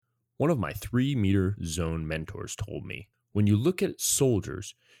One of my 3-meter zone mentors told me, when you look at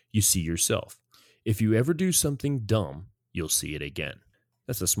soldiers, you see yourself. If you ever do something dumb, you'll see it again.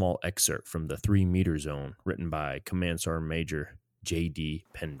 That's a small excerpt from the 3-meter zone written by Command Sergeant Major J.D.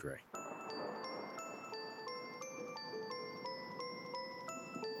 Pendray.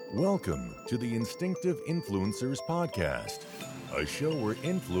 Welcome to the Instinctive Influencers Podcast, a show where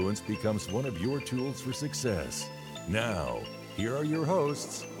influence becomes one of your tools for success. Now, here are your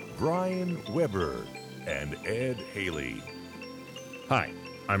hosts, Brian Weber and Ed Haley. Hi,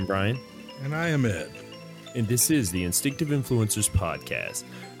 I'm Brian. And I am Ed. And this is the Instinctive Influencers Podcast.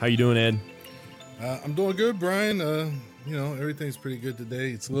 How you doing, Ed? I'm doing good, Brian. Everything's pretty good today.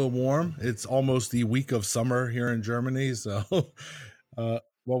 It's a little warm. It's almost the week of summer here in Germany. So my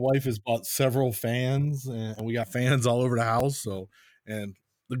wife has bought several fans, and we got fans all over the house. And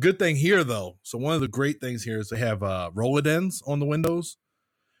the good thing here, though, so one of the great things here is they have Rolodens on the windows.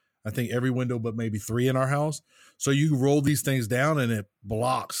 I think every window but maybe 3 in our house. So you roll these things down and it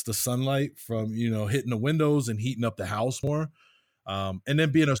blocks the sunlight from, hitting the windows and heating up the house more. And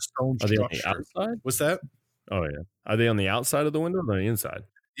then being a stone Are they structure. on the outside? What's that? Oh, yeah. Are they on the outside of the window or on the inside?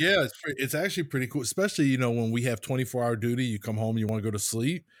 Yeah, it's actually pretty cool, especially, when we have 24-hour duty, you come home, you want to go to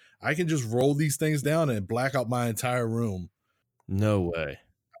sleep. I can just roll these things down and black out my entire room. No way.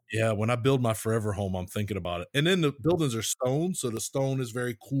 Yeah, when I build my forever home, I'm thinking about it. And then the buildings are stone, so the stone is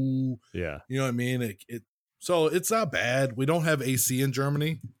very cool. Yeah. You know what I mean? So it's not bad. We don't have AC in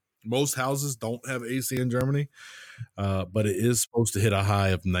Germany. Most houses don't have AC in Germany, but it is supposed to hit a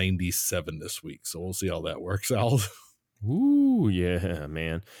high of 97 this week. So we'll see how that works out. Ooh, yeah,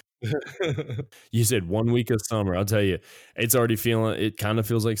 man. You said 1 week of summer. I'll tell you, it kind of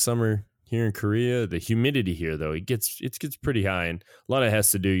feels like summer here in Korea. The humidity here, though, it gets pretty high. And a lot of it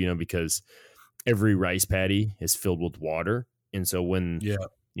has to do, because every rice paddy is filled with water. And so when,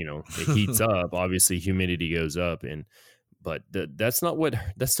 it heats up, obviously humidity goes up. But that's not what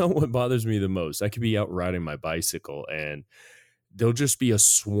bothers me the most. I could be out riding my bicycle and there'll just be a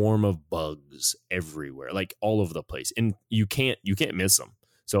swarm of bugs everywhere, like all over the place. And you can't miss them.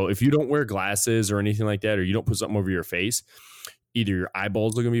 So if you don't wear glasses or anything like that, or you don't put something over your face, either your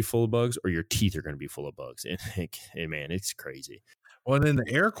eyeballs are going to be full of bugs or your teeth are going to be full of bugs. And man, it's crazy. Well, then the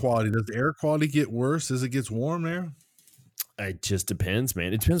air quality, does the air quality get worse as it gets warm there? It just depends,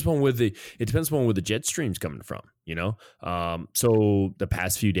 man. It depends on where the jet stream's coming from, So the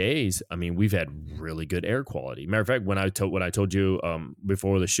past few days, we've had really good air quality. Matter of fact, when I told you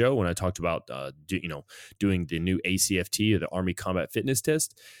before the show, when I talked about doing the new ACFT or the Army Combat Fitness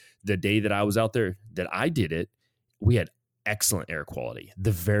Test, the day that I was out there that I did it, we had excellent air quality.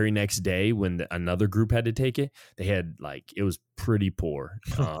 The very next day when another group had to take it, they had it was pretty poor.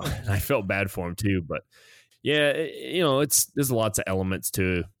 I felt bad for them too, but yeah, there's lots of elements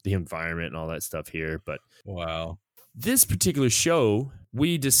to the environment and all that stuff here. But wow, this particular show,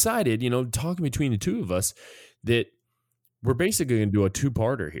 we decided, talking between the two of us, that we're basically going to do a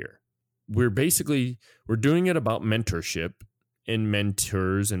 2-parter here. We're doing it about mentorship and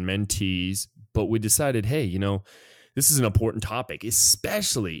mentors and mentees, but we decided, hey, this is an important topic,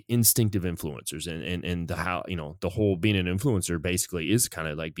 especially instinctive influencers and the how, the whole being an influencer basically is kind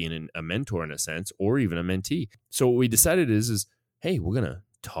of like being a mentor in a sense, or even a mentee. So what we decided is, hey, we're going to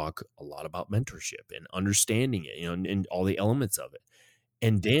talk a lot about mentorship and understanding it, and all the elements of it.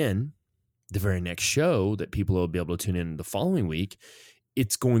 And then the very next show that people will be able to tune in the following week,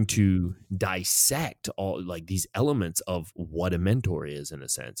 it's going to dissect all these elements of what a mentor is in a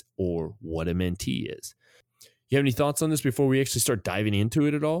sense, or what a mentee is. You have any thoughts on this before we actually start diving into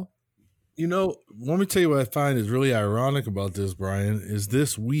it at all? Let me tell you what I find is really ironic about this, Brian, is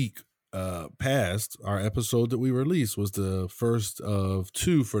this week past, our episode that we released was the first of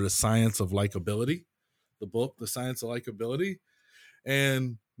 2 for the Science of Likability, the book, The Science of Likability.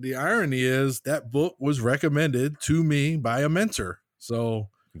 And the irony is that book was recommended to me by a mentor. So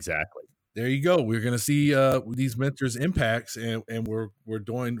exactly. There you go. We're going to see these mentors' impacts, and we're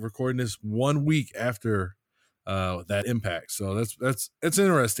recording this 1 week after that impact. So it's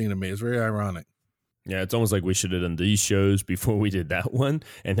interesting to me. It's very ironic. Yeah, it's almost like we should have done these shows before we did that one,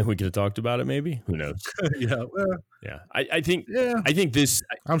 and then we could have talked about it. Maybe, who knows? Yeah, I think this.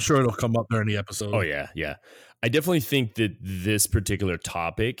 I'm sure it'll come up during the episode. Oh yeah. I definitely think that this particular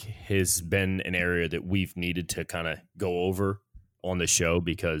topic has been an area that we've needed to kind of go over on the show,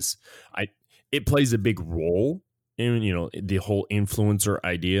 because it plays a big role in the whole influencer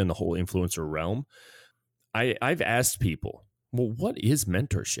idea and the whole influencer realm. I've asked people, well, what is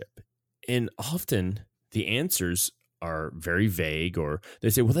mentorship? And often the answers are very vague, or they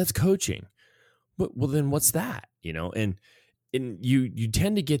say, well, that's coaching. Well, then what's that? And and you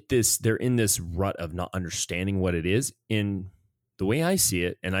tend to get this, they're in this rut of not understanding what it is. In the way I see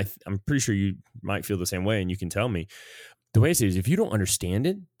it, and I'm pretty sure you might feel the same way, and you can tell me, the way I see it is, if you don't understand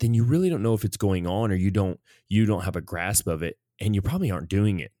it, then you really don't know if it's going on, or you don't have a grasp of it, and you probably aren't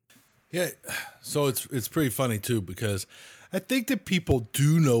doing it. Yeah. So it's pretty funny too, because I think that people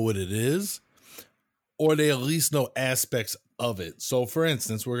do know what it is, or they at least know aspects of it. So for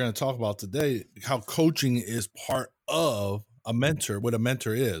instance, we're going to talk about today how coaching is part of a mentor, what a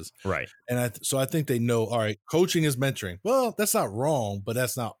mentor is. Right. And so I think they know, all right, coaching is mentoring. Well, that's not wrong, but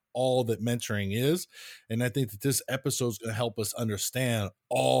that's not all that mentoring is. And I think that this episode is going to help us understand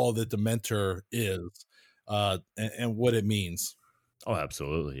all that the mentor is, and what it means. Oh,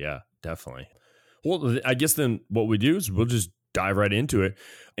 absolutely. Yeah, definitely. Well, I guess then what we do is we'll just dive right into it,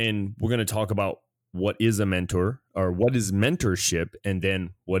 and we're going to talk about what is a mentor, or what is mentorship, and then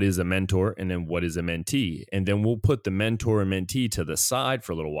what is a mentor, and then what is a mentee. And then we'll put the mentor and mentee to the side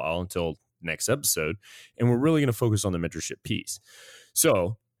for a little while until next episode, and we're really going to focus on the mentorship piece.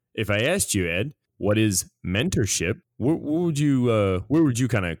 So if I asked you, Ed, what is mentorship, where would you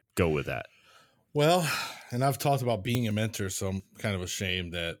kind of go with that? Well, and I've talked about being a mentor, so I'm kind of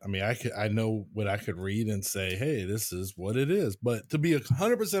ashamed that, I know what I could read and say, hey, this is what it is. But to be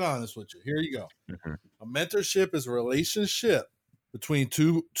 100% honest with you, here you go. Mm-hmm. A mentorship is a relationship between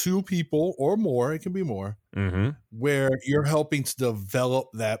two people or more. It can be more, mm-hmm. where you're helping to develop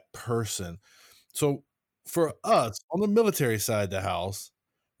that person. So for us on the military side of the house,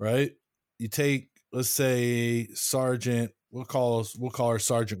 right? You take, let's say, Sergeant, we'll call her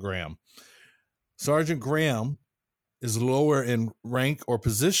Sergeant Graham. Sergeant Graham is lower in rank or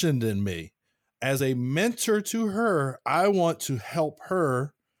position than me. As a mentor to her, I want to help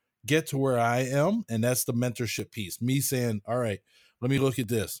her get to where I am, and that's the mentorship piece. Me saying, all right, let me look at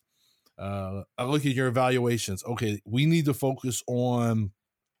this. I look at your evaluations. Okay, we need to focus on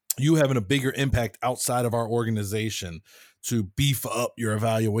you having a bigger impact outside of our organization to beef up your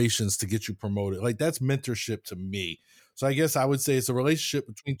evaluations to get you promoted. Like, that's mentorship to me. So I guess I would say it's a relationship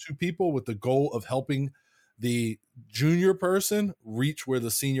between two people with the goal of helping the junior person reach where the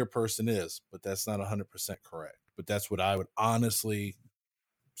senior person is. But that's not 100% correct. But that's what I would honestly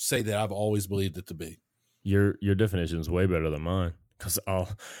say that I've always believed it to be. Your definition is way better than mine, because all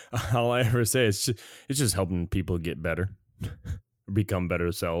I ever say is it's just helping people get better, become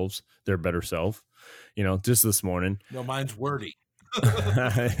better selves, their better self. Just this morning. No, mine's wordy.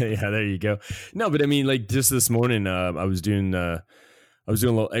 Yeah, there you go. No, but I mean, like, just this morning, I was doing a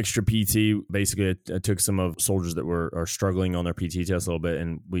little extra PT. Basically, I took some of soldiers that are struggling on their PT test a little bit,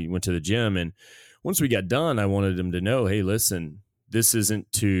 and we went to the gym. And once we got done, I wanted them to know, hey, listen, this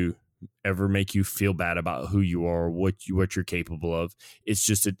isn't to ever make you feel bad about who you are, or what you're capable of. It's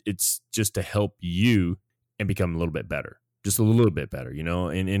just to help you and become a little bit better, just a little bit better,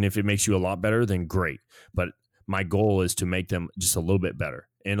 And if it makes you a lot better, then great. But my goal is to make them just a little bit better,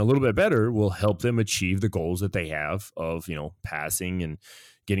 and a little bit better will help them achieve the goals that they have of, passing and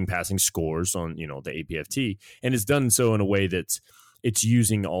getting passing scores on, the APFT. And it's done so in a way that it's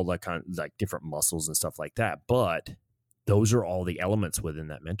using all that kind of like different muscles and stuff like that. But those are all the elements within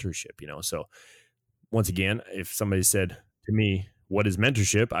that mentorship, So once again, if somebody said to me, what is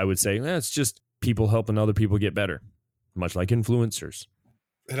mentorship? I would say, it's just people helping other people get better, much like influencers.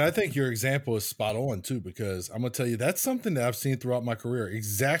 And I think your example is spot on too, because I'm going to tell you, that's something that I've seen throughout my career.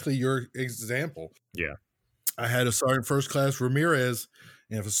 Exactly your example. Yeah. I had a Sergeant First Class Ramirez,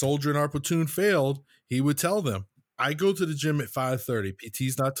 and if a soldier in our platoon failed, he would tell them, I go to the gym at 5:30.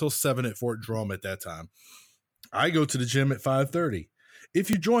 PT's not till 7 at Fort Drum at that time. I go to the gym at 5:30. If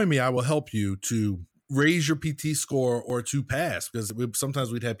you join me, I will help you to raise your PT score or to pass, because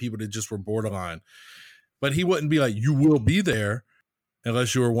sometimes we'd have people that just were borderline. But he wouldn't be like, you will be there,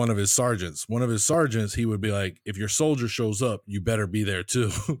 unless you were one of his sergeants. One of his sergeants, he would be like, if your soldier shows up, you better be there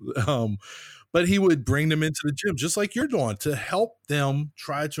too. But he would bring them into the gym, just like you're doing, to help them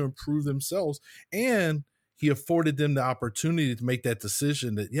try to improve themselves. And he afforded them the opportunity to make that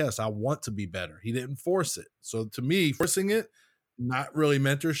decision that, yes, I want to be better. He didn't force it. So to me, forcing it, not really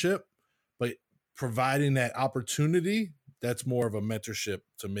mentorship, but providing that opportunity, that's more of a mentorship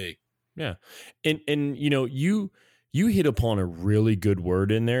to me. Yeah. And you hit upon a really good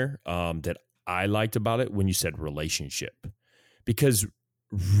word in there that I liked about it when you said relationship. Because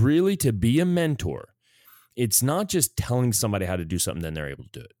really, to be a mentor, it's not just telling somebody how to do something, then they're able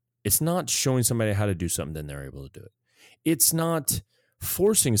to do it. It's not showing somebody how to do something, then they're able to do it. It's not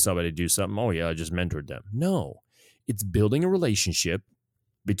forcing somebody to do something. Oh, yeah, I just mentored them. No, it's building a relationship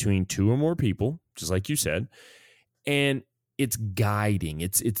between two or more people, just like you said, and it's guiding.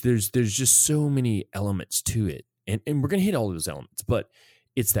 There's just so many elements to it. and we're going to hit all those elements, but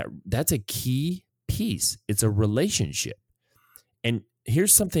that's a key piece. It's a relationship. And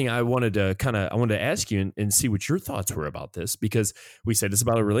here's something I wanted to ask you and see what your thoughts were about this, because we said it's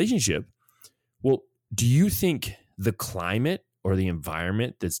about a relationship. Well, do you think the climate or the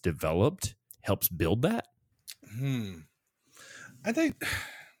environment that's developed helps build that? I think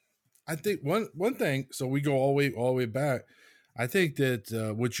one thing, so we go all the way back. I think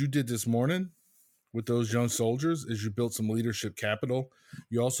that what you did this morning with those young soldiers is you built some leadership capital.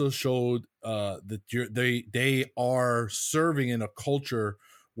 You also showed that they are serving in a culture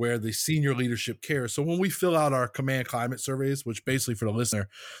where the senior leadership cares. So when we fill out our command climate surveys, which basically for the listener,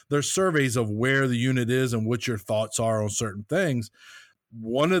 they're surveys of where the unit is and what your thoughts are on certain things.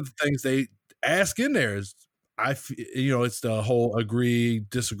 One of the things they ask in there is, it's the whole agree,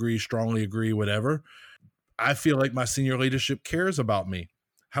 disagree, strongly agree, whatever. I feel like my senior leadership cares about me.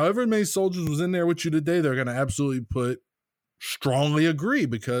 However many soldiers was in there with you today, they're going to absolutely put strongly agree,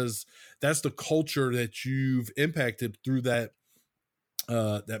 because that's the culture that you've impacted through that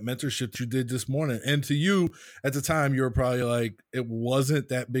mentorship you did this morning. And to you at the time, you were probably like, it wasn't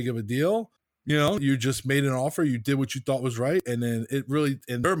that big of a deal. You just made an offer, you did what you thought was right. And then it really,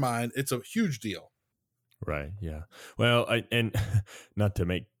 in their mind, it's a huge deal. Right. Yeah. Well, and not to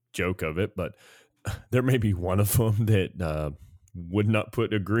make joke of it, but there may be one of them that would not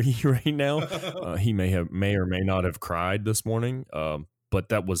put agree right now. He may or may not have cried this morning.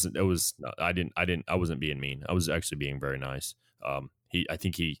 But I wasn't being mean. I was actually being very nice. I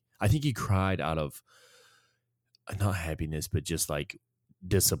think he cried out of not happiness, but just like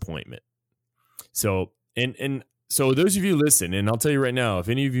disappointment. So, so those of you listen, and I'll tell you right now, if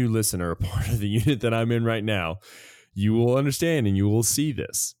any of you listen are a part of the unit that I'm in right now, you will understand and you will see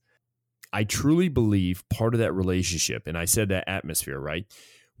this. I truly believe part of that relationship, and I said that atmosphere, right?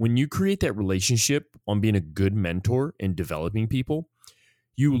 When you create that relationship on being a good mentor and developing people,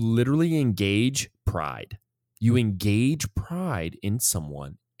 you literally engage pride. You engage pride in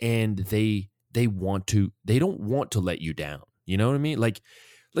someone, and they don't want to let you down. You know what I mean? Like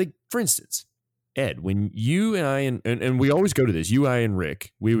for instance, Ed, when you and I, and we always go to this, you, I, and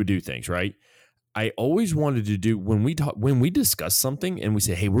Rick, we would do things, right? I always wanted to do, when we discuss something and we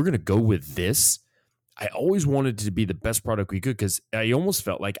say, hey, we're going to go with this, I always wanted to be the best product we could, because I almost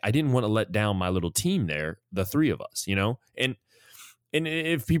felt like I didn't want to let down my little team there, the three of us, and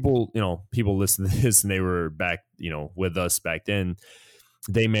if people listen to this and they were back, with us back then,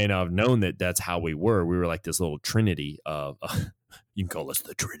 they may not have known that that's how we were. We were like this little trinity of, you can call us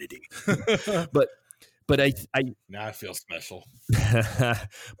the Trinity, but I now I feel special.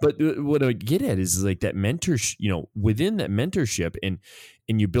 But what I get at is like that mentorship, within that mentorship, and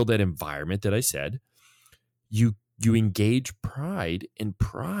you build that environment that I said, you engage pride, and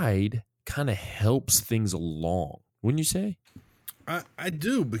pride kind of helps things along. Wouldn't you say? I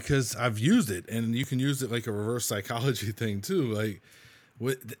do, because I've used it, and you can use it like a reverse psychology thing too.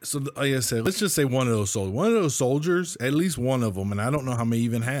 So like I said, let's just say one of those soldiers, at least one of them, and I don't know how many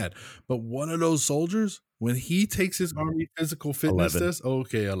even had, but one of those soldiers, when he takes his Army physical fitness 11. test,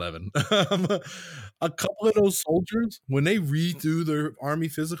 okay, 11. A couple of those soldiers, when they read through their Army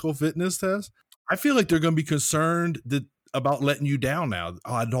physical fitness test, I feel like they're going to be concerned about letting you down now.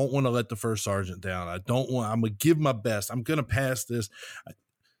 Oh, I don't want to let the first sergeant down. I'm going to give my best. I'm going to pass this.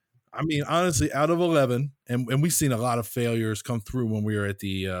 I mean, honestly, out of 11, and we've seen a lot of failures come through when we were at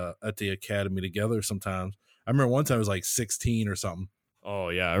the academy together sometimes. I remember one time it was like 16 or something. Oh,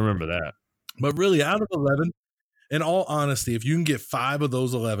 yeah, I remember that. But really, out of 11, in all honesty, if you can get 5 of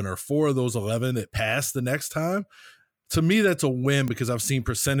those 11 or 4 of those 11 that pass the next time, to me, that's a win, because I've seen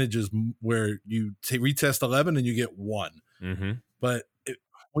percentages where you retest 11 and you get 1. Mm-hmm. But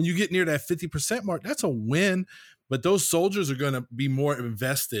when you get near that 50% mark, that's a win. But those soldiers are going to be more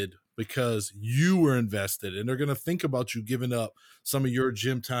invested because you were invested, and they're going to think about you giving up some of your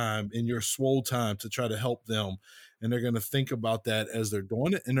gym time and your swole time to try to help them. And they're going to think about that as they're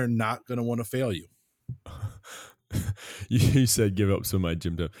doing it, and they're not going to want to fail you. You said give up some of my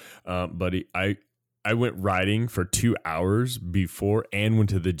gym time. Buddy, I went riding for 2 hours before, and went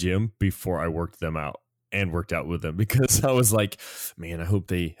to the gym before I worked them out and worked out with them, because I was like, man, I hope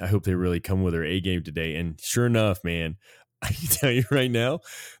they really come with their A game today. And sure enough, man, I can tell you right now,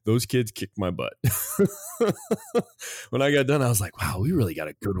 those kids kicked my butt. When I got done, I was like, wow, we really got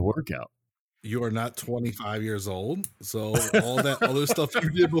a good workout. You are not 25 years old, so all that other stuff you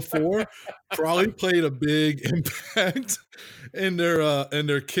did before probably played a big impact, and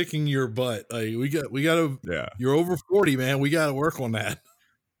they're kicking your butt. Like we got to. Yeah, you're over 40, man. We got to work on that.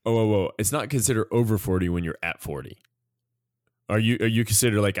 Oh, whoa. It's not considered over 40 when you're at 40. Are you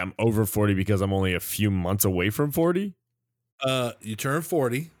considered like I'm over 40 because I'm only a few months away from 40? You turn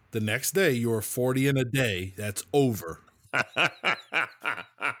 40. The next day, you're 40 in a day. That's over.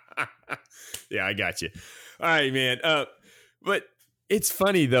 Yeah, I got you. All right, man. But it's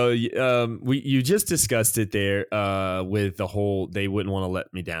funny though. You just discussed it there with the whole they wouldn't want to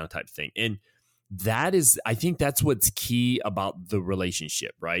let me down type thing, and I think that's what's key about the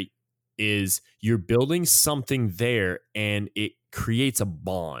relationship, right? Is you're building something there, and it creates a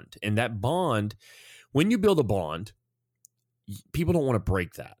bond, and that bond, when you build a bond, people don't want to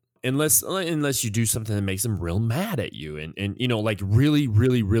break that. Unless you do something that makes them real mad at you, and like really,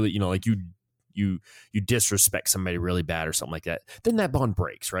 really, really, like you disrespect somebody really bad or something like that, then that bond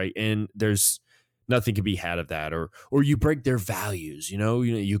breaks, right? And there's nothing can be had of that, or you break their values,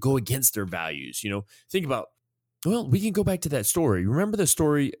 you go against their values. Think about, well, we can go back to that story. Remember the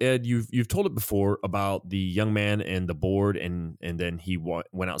story, Ed? You've told it before about the young man and the board, and then he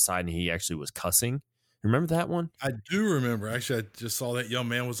went outside and he actually was cussing. Remember that one? I do remember. Actually, I just saw that young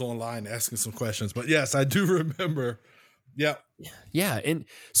man was online asking some questions. But yes, I do remember. Yeah. Yeah. And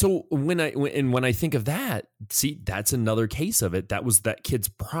so when I think of that, see, that's another case of it. That was that kid's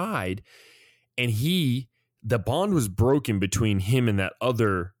pride. And the bond was broken between him and that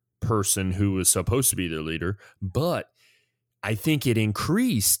other person who was supposed to be their leader. But I think it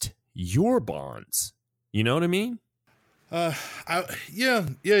increased your bonds. You know what I mean? Yeah.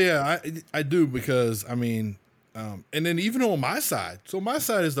 I do, because I mean, and then even on my side, so my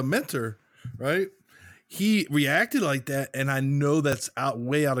side is the mentor, right? He reacted like that, and I know that's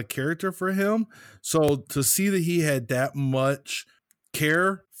way out of character for him. So to see that he had that much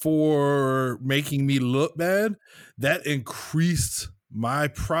care for making me look bad, that increased my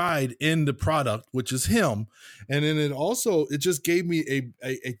pride in the product, which is him. And then it just gave me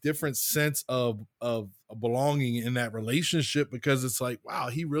a different sense of belonging in that relationship, because it's like, wow,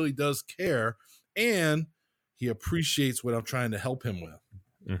 he really does care, and he appreciates what I'm trying to help him with.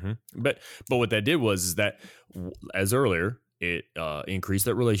 Mm-hmm. But what that did is that, as earlier, it increased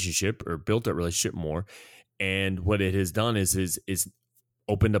that relationship or built that relationship more. And what it has done is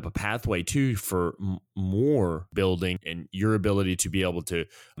opened up a pathway too for more building, and your ability to be able to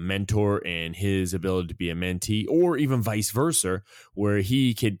mentor and his ability to be a mentee, or even vice versa, where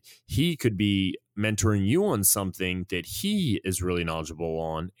he could be mentoring you on something that he is really knowledgeable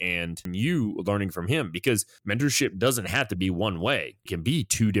on, and you learning from him, because mentorship doesn't have to be one way. It can be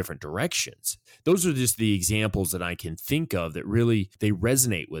two different directions. Those are just the examples that I can think of that really, they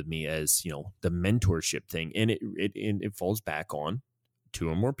resonate with me as, the mentorship thing. And it falls back on two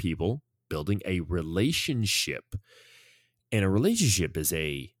or more people building a relationship. And a relationship is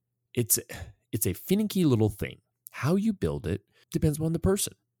it's a finicky little thing. How you build it depends on the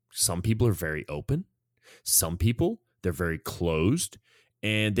person. Some people are very open. Some people, they're very closed,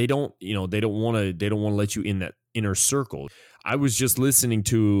 and they don't want to let you in that inner circle. I was just listening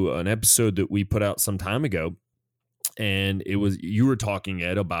to an episode that we put out some time ago, and you were talking,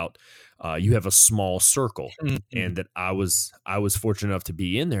 Ed, about you have a small circle, mm-hmm. and that I was fortunate enough to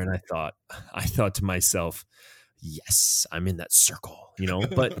be in there, and I thought to myself, yes, I'm in that circle,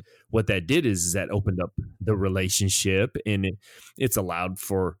 But what that did is that opened up the relationship, and it's allowed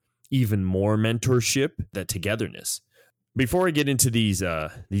for even more mentorship, that togetherness. Before I get into these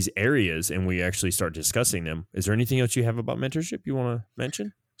areas and we actually start discussing them, is there anything else you have about mentorship you want to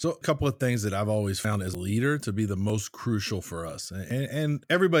mention? So a couple of things that I've always found as a leader to be the most crucial for us, and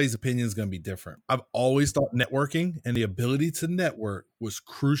everybody's opinion is going to be different. I've always thought networking and the ability to network was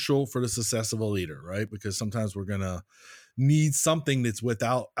crucial for the success of a leader, right? Because sometimes we're going to need something that's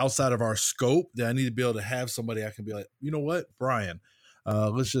outside of our scope, that I need to be able to have somebody I can be like, you know what, Brian,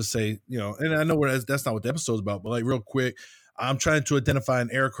 let's just say, and I know that's not what the episode's about, but like real quick, I'm trying to identify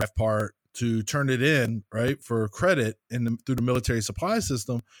an aircraft part to turn it in, right, for credit through the military supply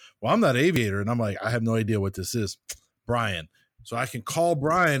system. Well, I'm not an aviator, and I'm like, I have no idea what this is. Brian. So I can call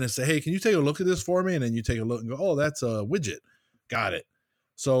Brian and say, hey, can you take a look at this for me? And then you take a look and go, oh, that's a widget. Got it.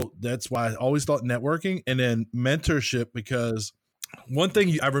 So that's why I always thought networking, and then mentorship, because one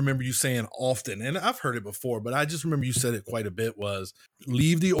thing I remember you saying often, and I've heard it before, but I just remember you said it quite a bit, was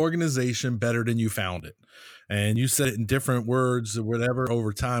leave the organization better than you found it. And you said it in different words or whatever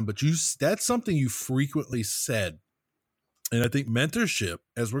over time, but that's something you frequently said. And I think mentorship,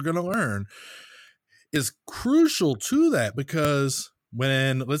 as we're going to learn, is crucial to that, because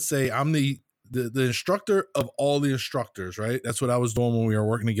when, let's say I'm the instructor of all the instructors, right? That's what I was doing when we were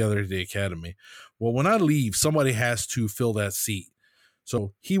working together at the academy. Well, when I leave, somebody has to fill that seat.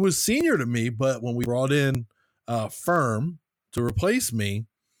 So he was senior to me, but when we brought in a firm to replace me,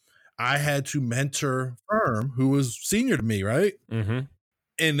 I had to mentor Firm, who was senior to me, right? Mm-hmm.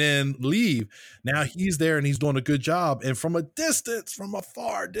 And then leave. Now he's there and he's doing a good job. And from a distance, from a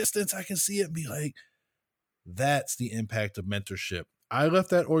far distance, I can see it and be like, that's the impact of mentorship. I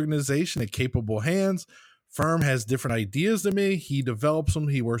left that organization in capable hands. Firm has different ideas than me. He develops them.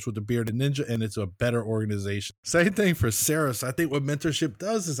 He works with the Bearded Ninja, and it's a better organization. Same thing for Sarah. So I think what mentorship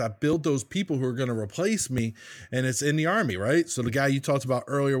does is I build those people who are going to replace me, and it's in the Army, right? So the guy you talked about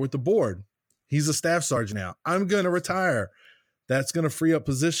earlier with the board, he's a staff sergeant now. I'm going to retire. That's going to free up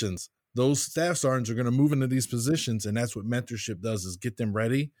positions. Those staff sergeants are going to move into these positions, and that's what mentorship does, is get them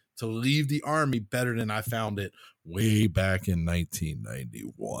ready to leave the Army better than I found it way back in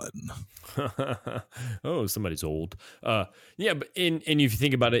 1991. Oh, somebody's old. Yeah, but and if you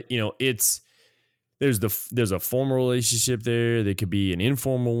think about it, there's a formal relationship there. There could be an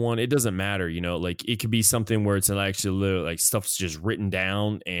informal one. It doesn't matter, like it could be something where it's actually like stuff's just written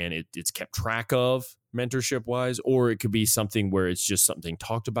down and it's kept track of mentorship wise, or it could be something where it's just something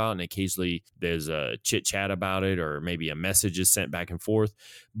talked about and occasionally there's a chit chat about it, or maybe a message is sent back and forth.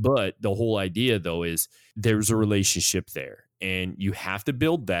 But the whole idea though is there's a relationship there, and you have to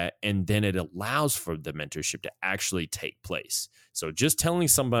build that, and then it allows for the mentorship to actually take place. So just telling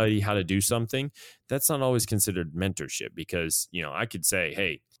somebody how to do something, that's not always considered mentorship, because, I could say,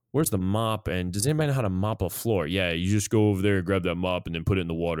 hey, where's the mop? And does anybody know how to mop a floor? Yeah, you just go over there, grab that mop, and then put it in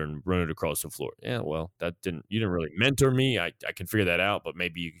the water and run it across the floor. Yeah, well, you didn't really mentor me. I can figure that out, but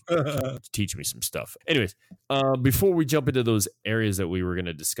maybe you can teach me some stuff. Anyways, before we jump into those areas that we were going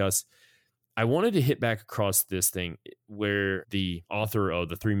to discuss, I wanted to hit back across this thing where the author of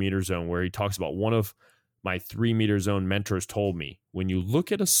the 3 Meter Zone, where he talks about one of my 3 Meter Zone mentors told me, when you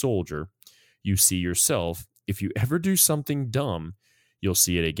look at a soldier, you see yourself. If you ever do something dumb, you'll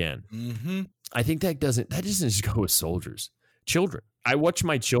see it again. Mm-hmm. I think that doesn't just go with soldiers. Children. I watch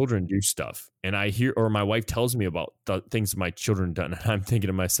my children do stuff, and I hear, or my wife tells me about the things my children done, and I'm thinking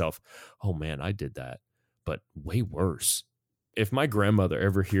to myself, oh man, I did that, but way worse. If my grandmother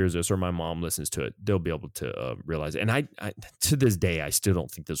ever hears this, or my mom listens to it, they'll be able to realize it. And I to this day, I still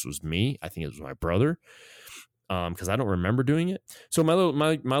don't think this was me. I think it was my brother, because I don't remember doing it. So my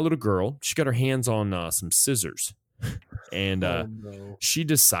little girl, she got her hands on some scissors. And she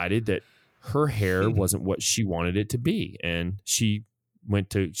decided that her hair wasn't what she wanted it to be, and she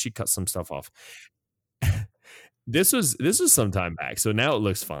cut some stuff off. This was some time back, so now it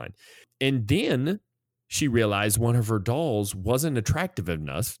looks fine. And then she realized one of her dolls wasn't attractive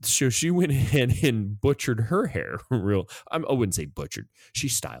enough, so she went ahead and butchered her hair. I wouldn't say butchered; she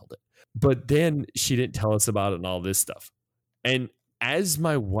styled it. But then she didn't tell us about it and all this stuff. And as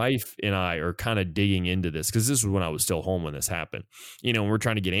my wife and I are kind of digging into this, because this was when I was still home when this happened, we're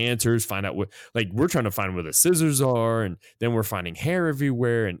trying to get answers, find out we're trying to find where the scissors are, and then we're finding hair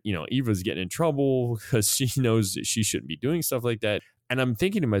everywhere. And, Eva's getting in trouble because she knows that she shouldn't be doing stuff like that. And I'm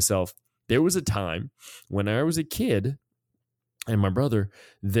thinking to myself, there was a time when I was a kid and my brother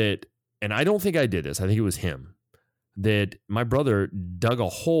and I don't think I did this, I think it was him, that my brother dug a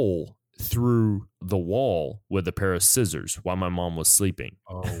hole through the wall with a pair of scissors while my mom was sleeping.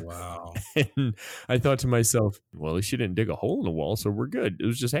 Oh, wow. And I thought to myself, well, at least she didn't dig a hole in the wall, so we're good. It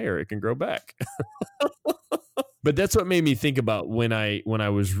was just hair. It can grow back. But that's what made me think about when I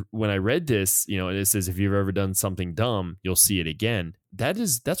read this, and it says, if you've ever done something dumb, you'll see it again.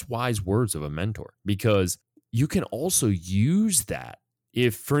 That's wise words of a mentor, because you can also use that.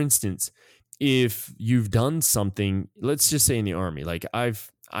 If, for instance, if you've done something, let's just say in the Army, like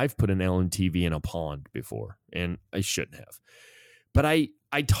I've put an LNTV in a pond before, and I shouldn't have. But I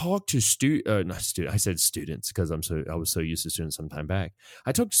talked to I said students, because I was so used to students some time back.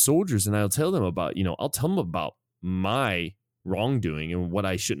 I talk to soldiers, and I'll tell them about my wrongdoing and what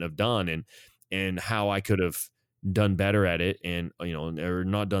I shouldn't have done, and how I could have done better at it, and or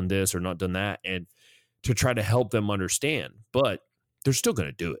not done this or not done that, and to try to help them understand. But they're still going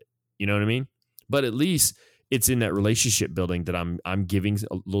to do it. You know what I mean? But at least it's in that relationship building that I'm giving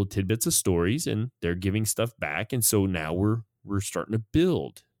little tidbits of stories, and they're giving stuff back. And so now we're starting to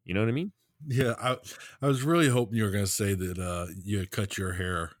build. You know what I mean? Yeah. I was really hoping you were going to say that you had cut your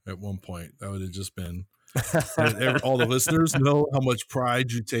hair at one point. That would have just been all the listeners know how much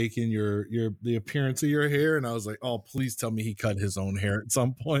pride you take in the appearance of your hair. And I was like, oh, please tell me he cut his own hair at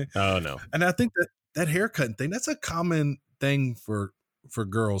some point. Oh, no. And I think that haircutting thing, that's a common thing for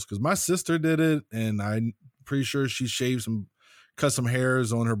girls, because my sister did it, and I'm pretty sure she cut some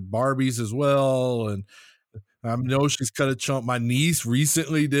hairs on her Barbies as well. And I know she's cut a chunk. My niece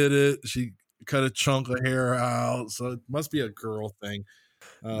recently did it. She cut a chunk of hair out. So it must be a girl thing.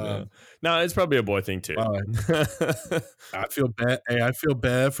 No, it's probably a boy thing too. I feel bad. Hey, I feel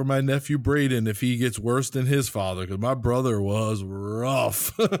bad for my nephew Braden if he gets worse than his father, because my brother was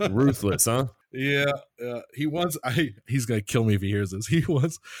rough. Ruthless, huh? Yeah. He's gonna kill me if he hears this.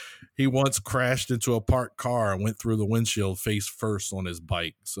 He once crashed into a parked car and went through the windshield face first on his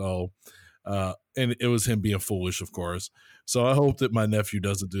bike. So, and it was him being foolish, of course. So I hope that my nephew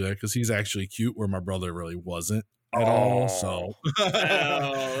doesn't do that, because he's actually cute, where my brother really wasn't at all. So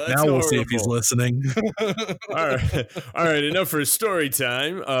now we'll see if he's listening. All right. Enough for story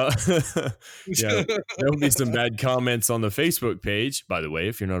time. Yeah, there'll be some bad comments on the Facebook page. By the way,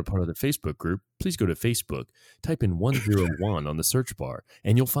 if you're not a part of the Facebook group, please go to Facebook, type in 101 on the search bar,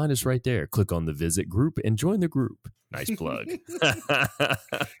 and you'll find us right there. Click on the visit group and join the group. Nice plug. All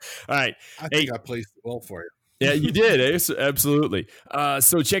right. I think I placed it well for you. Yeah, you did. Absolutely.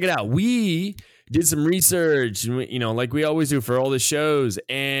 So check it out. We did some research, like we always do for all the shows,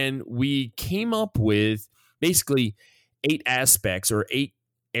 and we came up with basically 8 aspects or 8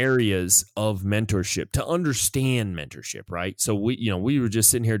 areas of mentorship to understand mentorship, right? So we were just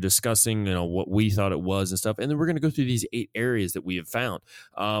sitting here discussing, what we thought it was and stuff, and then we're going to go through these 8 areas that we have found.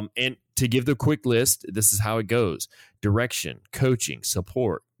 And to give the quick list, this is how it goes: direction, coaching,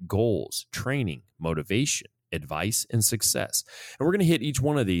 support, goals, training, motivation, advice, and success. And we're going to hit each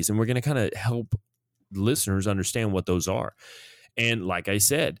one of these, and we're going to kind of help listeners understand what those are. And like I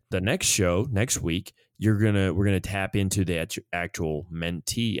said, the next show next week, we're gonna tap into the actual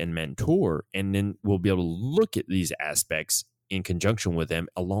mentee and mentor, and then we'll be able to look at these aspects in conjunction with them,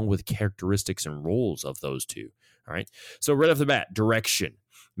 along with characteristics and roles of those two. All right. So right off the bat, direction.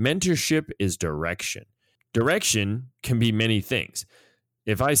 Mentorship is direction. Direction can be many things.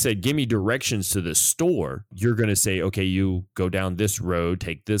 If I said, give me directions to the store, you're going to say, okay, you go down this road,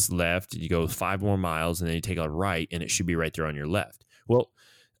 take this left, you go 5 more miles, and then you take a right, and it should be right there on your left. Well,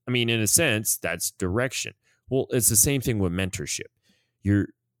 I mean, in a sense, that's direction. Well, it's the same thing with mentorship.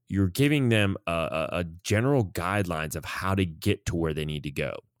 You're giving them a general guidelines of how to get to where they need to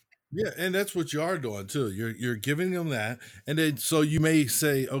go. Yeah, and that's what you are doing too. You're giving them that, and then so you may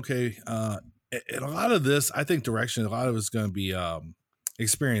say, okay, and a lot of this, I think direction, a lot of it's going to be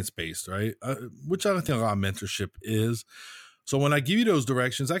experience based, right? Which I think a lot of mentorship is. So when I give you those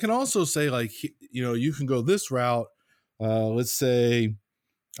directions, I can also say, like, you can go this route. Let's say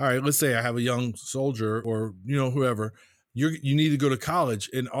I have a young soldier, or whoever. You need to go to college.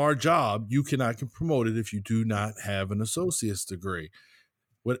 In our job, you cannot get promoted if you do not have an associate's degree.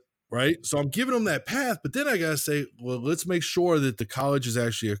 Right? So I'm giving them that path, but then I gotta say, well, let's make sure that the college is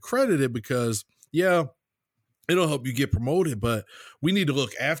actually accredited, because it'll help you get promoted, but we need to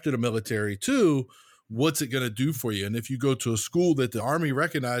look after the military too. What's it going to do for you? And if you go to a school that the Army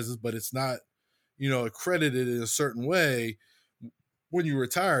recognizes, but it's not, accredited in a certain way, when you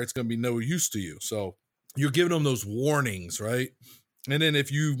retire, it's going to be no use to you. So you're giving them those warnings, right? And then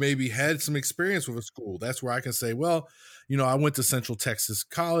if you maybe had some experience with a school, that's where I can say, well, I went to Central Texas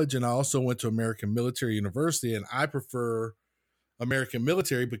College, and I also went to American Military University, and I prefer American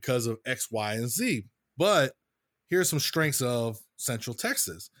Military because of X, Y, and Z. But here's some strengths of Central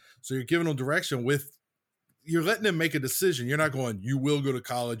Texas. So you're giving them direction you're letting them make a decision. You're not going, you will go to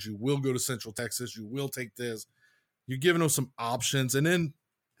college, you will go to Central Texas, you will take this. You're giving them some options, and then,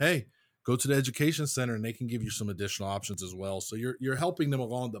 hey, go to the education center and they can give you some additional options as well. So you're helping them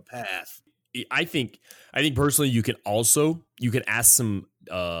along the path. I think personally, you can ask some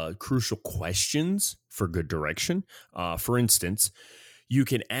crucial questions for good direction. For instance, you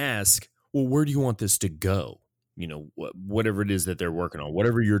can ask, well, where do you want this to go? Whatever it is that they're working on,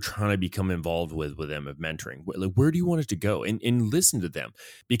 whatever you're trying to become involved with them of mentoring, where do you want it to go? And listen to them,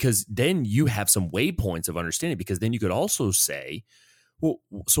 because then you have some waypoints of understanding, because then you could also say, well,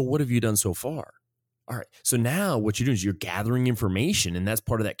 so what have you done so far? All right. So now what you're doing is you're gathering information, and that's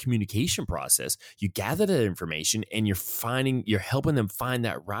part of that communication process. You gather that information, and you're helping them find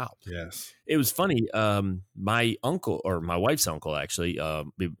that route. Yes. It was funny. My uncle, or my wife's uncle, actually,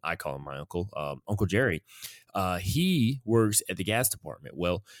 I call him my uncle, Uncle Jerry. He works at the gas department,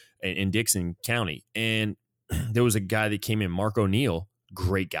 in Dixon County. And there was a guy that came in, Mark O'Neill,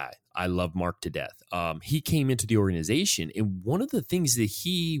 great guy. I love Mark to death. He came into the organization, and one of the things that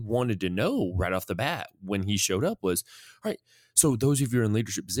he wanted to know right off the bat when he showed up was, all right, so those of you in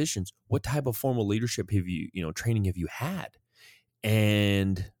leadership positions, what type of formal leadership training have you had?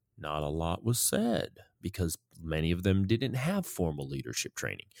 And not a lot was said, because many of them didn't have formal leadership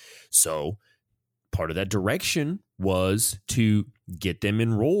training. So part of that direction was to get them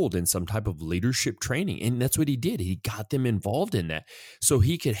enrolled in some type of leadership training. And that's what he did. He got them involved in that so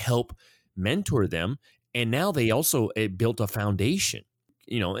he could help mentor them. And now they also built a foundation.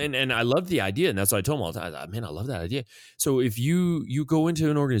 and I love the idea. And that's what I told them all the time. Man, I love that idea. So if you go into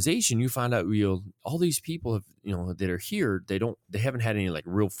an organization, you find out, all these people have, that are here, they haven't had any like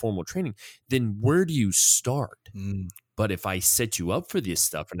real formal training. Then where do you start? But if I set you up for this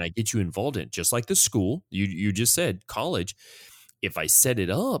stuff and I get you involved in it, just like the school, you just said college, if I set it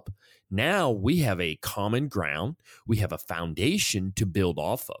up, now we have a common ground. We have a foundation to build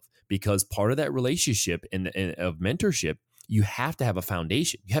off of, because part of that relationship and of mentorship, you have to have a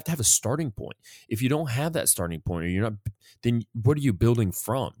foundation. You have to have a starting point. If you don't have that starting point, or you're not, then what are you building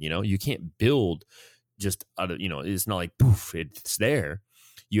from? You can't build just out of, it's not like poof, it's there.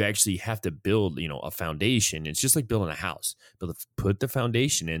 You actually have to build, a foundation. It's just like building a house. Put the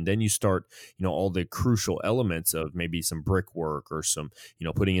foundation in, then you start, all the crucial elements of maybe some brickwork or some,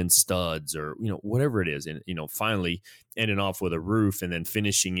 putting in studs or, whatever it is. And, finally ending off with a roof and then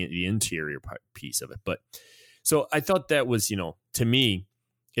finishing the interior piece of it. But so I thought that was, to me,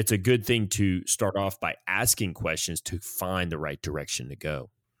 it's a good thing to start off by asking questions to find the right direction to go.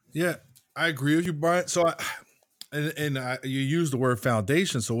 Yeah, I agree with you, Brian. So you use the word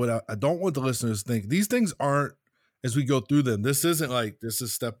foundation. So what I don't want the listeners to think, these things aren't, as we go through them, this isn't like, this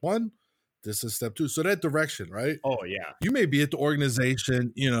is step 1, this is step 2. So that direction, right? Oh yeah. You may be at the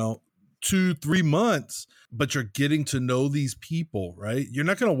organization, 2-3 months, but you're getting to know these people, right? You're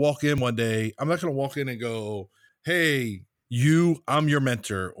not going to walk in one day. I'm not going to walk in and go, hey, I'm your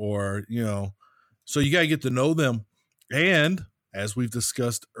mentor, or, so you got to get to know them. And as we've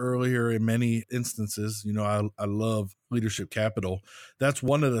discussed earlier in many instances, I love Leadership Capital. That's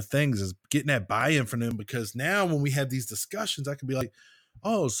one of the things, is getting that buy-in from them, because now when we have these discussions, I can be like,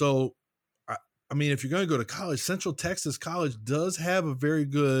 oh, so, I mean, if you're going to go to college, Central Texas College does have a very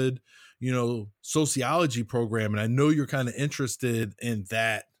good, sociology program. And I know you're kind of interested in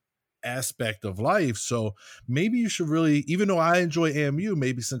that aspect of life. So maybe you should really, even though I enjoy AMU,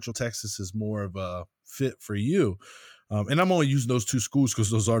 maybe Central Texas is more of a fit for you. And I'm only using those 2 schools because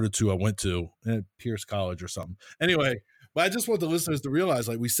those are the 2 I went to, at Pierce College or something. Anyway, but I just want the listeners to realize,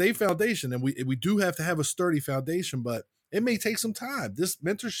 like, we say foundation, and we do have to have a sturdy foundation, but it may take some time. This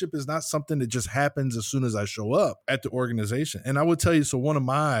mentorship is not something that just happens as soon as I show up at the organization. And I would tell you, so one of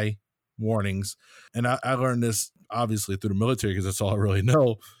my warnings, and I learned this obviously through the military because that's all I really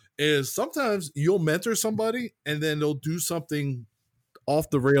know, is sometimes you'll mentor somebody and then they'll do something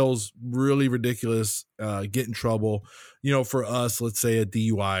off the rails, really ridiculous, get in trouble, for us, let's say a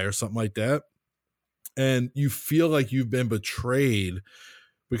DUI or something like that. And you feel like you've been betrayed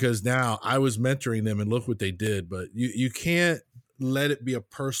because now I was mentoring them and look what they did. But you can't let it be a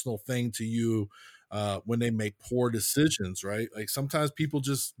personal thing to you when they make poor decisions, right? Like sometimes people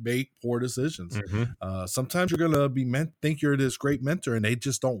just make poor decisions. Mm-hmm. Sometimes you're going to think you're this great mentor and they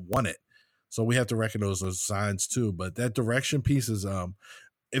just don't want it. So we have to recognize those signs too. But that direction piece is,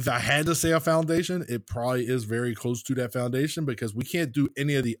 if I had to say a foundation, it probably is very close to that foundation, because we can't do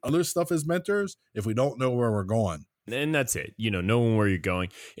any of the other stuff as mentors if we don't know where we're going. And that's it, knowing where you're going.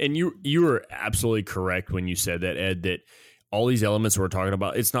 And you were absolutely correct when you said that, Ed, that all these elements we're talking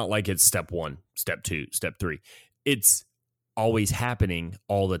about, it's not like it's step 1, step 2, step 3. It's always happening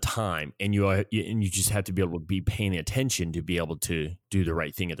all the time, and you just have to be able to be paying attention to be able to do the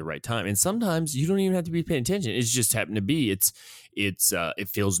right thing at the right time. And sometimes you don't even have to be paying attention. It's just happened to be it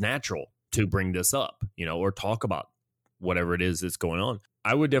feels natural to bring this up, or talk about whatever it is that's going on.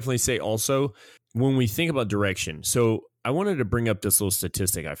 I would definitely say also, when we think about direction, so I wanted to bring up this little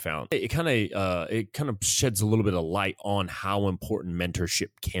statistic I found. It kind of sheds a little bit of light on how important mentorship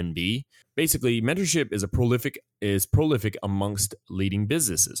can be. Basically, mentorship is prolific amongst leading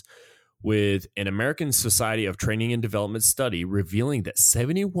businesses, with an American Society of Training and Development study revealing that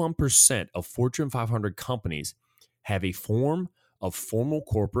 71% of Fortune 500 companies have a form of formal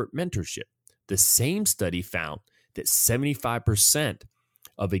corporate mentorship. The same study found that 75%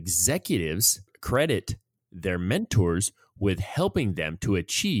 of executives credit their mentors with helping them to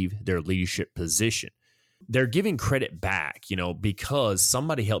achieve their leadership position. They're giving credit back, because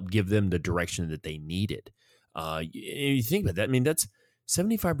somebody helped give them the direction that they needed. You think about that. I mean, that's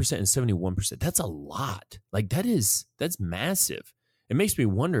 75% and 71%. That's a lot. Like that's massive. It makes me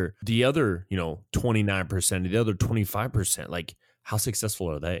wonder the other, 29%, the other 25%, like how successful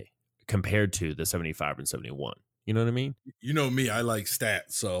are they compared to the 75 and 71? You know what I mean? You know me, I like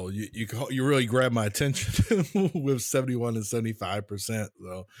stats. So you really grab my attention with 71 and 75%.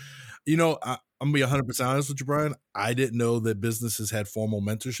 So, I'm going to be 100% honest with you, Brian. I didn't know that businesses had formal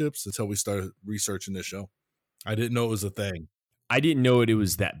mentorships until we started researching this show. I didn't know it was a thing. I didn't know it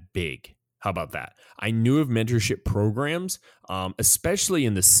was that big. How about that? I knew of mentorship programs, especially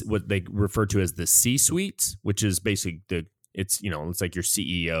in what they refer to as the C-suites, which is basically the It's, it's like your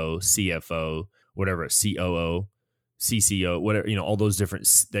CEO, CFO, whatever, COO, CCO, whatever, all those different,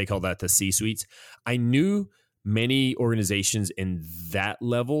 they call that the C-suites. I knew many organizations in that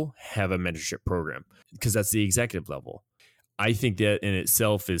level have a mentorship program because that's the executive level. I think that in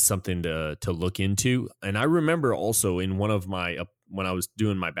itself is something to look into. And I remember also in one of my, when I was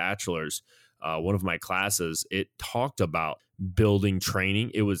doing my bachelor's, one of my classes, it talked about building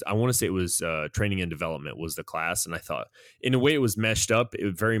training. It was, I want to say it was training and development was the class. And I thought in a way it was meshed up.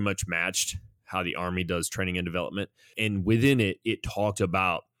 It very much matched how the Army does training and development. And within it, it talked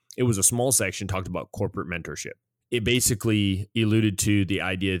about, it was a small section, talked about corporate mentorship. It basically alluded to the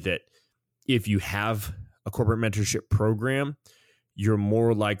idea that if you have a corporate mentorship program, you're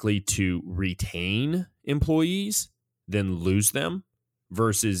more likely to retain employees than lose them.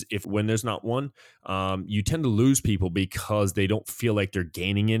 Versus if when there's not one, you tend to lose people because they don't feel like they're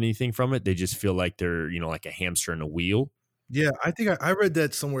gaining anything from it. They just feel like they're, like a hamster in a wheel. Yeah, I think I read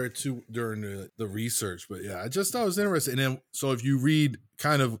that somewhere too during the research. But yeah, I just thought it was interesting. And then, so if you read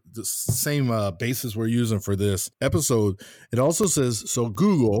kind of the same basis we're using for this episode, it also says, so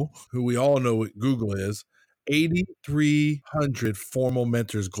Google, who we all know what Google is, 8,300 formal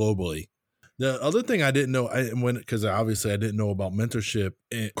mentors globally. The other thing I didn't know, because obviously I didn't know about mentorship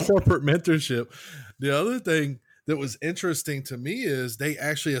and corporate mentorship. The other thing that was interesting to me is they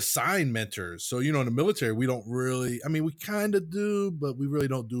actually assign mentors. So, in the military, we don't really, we kind of do, but we really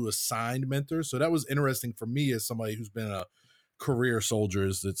don't do assigned mentors. So that was interesting for me as somebody who's been a career soldier,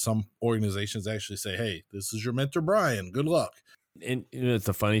 is that some organizations actually say, hey, this is your mentor, Brian. Good luck. And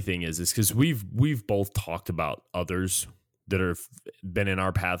the funny thing is because we've both talked about others that have been in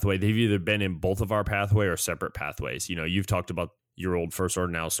our pathway. They've either been in both of our pathway or separate pathways. You've talked about your old first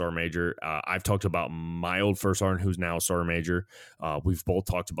sergeant, now sergeant major. I've talked about my old first sergeant, who's now sergeant major. We've both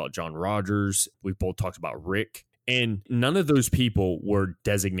talked about John Rogers. We've both talked about Rick. And none of those people were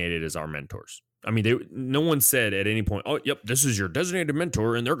designated as our mentors. No one said at any point, oh, yep, this is your designated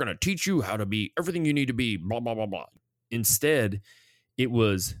mentor, and they're going to teach you how to be everything you need to be, blah, blah, blah, blah. Instead, it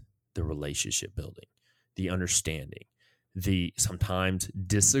was the relationship building, the understanding, the sometimes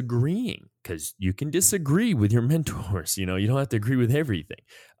disagreeing, because you can disagree with your mentors. You don't have to agree with everything.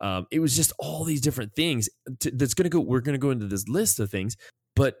 It was just all these different things we're going to go into this list of things,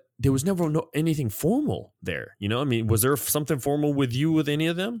 but there was never anything formal there. Was there something formal with you with any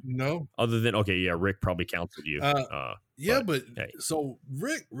of them? No. Other than, okay, yeah, Rick probably counseled you. But hey. So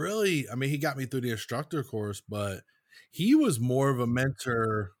Rick really, he got me through the instructor course, but he was more of a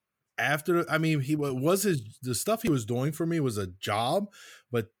mentor after. He was the stuff he was doing for me was a job,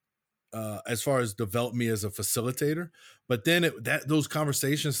 but as far as develop me as a facilitator, but then those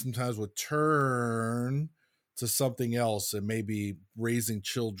conversations sometimes would turn to something else, and maybe raising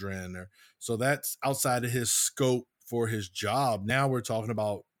children, so that's outside of his scope for his job. Now we're talking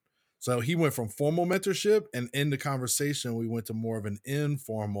about, so he went from formal mentorship, and in the conversation we went to more of an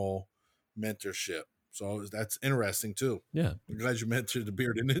informal mentorship. So that's interesting too. Yeah. I'm glad you mentioned the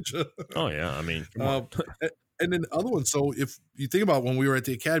Bearded Ninja. Oh yeah. And then the other one. So if you think about when we were at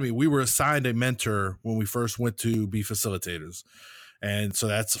the academy, we were assigned a mentor when we first went to be facilitators. And so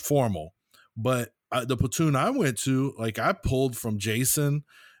that's formal. But the platoon I went to, I pulled from Jason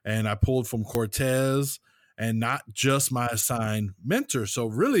and I pulled from Cortez, and not just my assigned mentor. So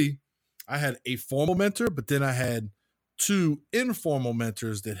really I had a formal mentor, but then I had 2 informal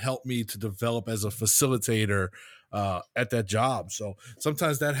mentors that helped me to develop as a facilitator at that job. So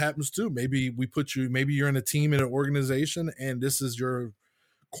sometimes that happens too. Maybe you're in a team in an organization, and this is your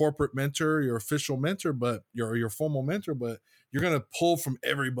corporate mentor, your official mentor, but your formal mentor, but you're going to pull from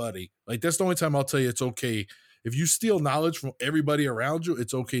everybody. That's the only time I'll tell you it's okay. If you steal knowledge from everybody around you,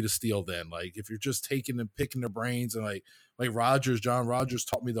 it's okay to steal then. If you're just taking and picking their brains, and like John Rogers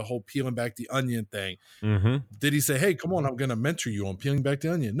taught me the whole peeling back the onion thing. Mm-hmm. Did he say, hey, come on, I'm going to mentor you on peeling back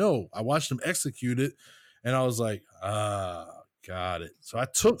the onion? No, I watched him execute it, and I was like, got it. So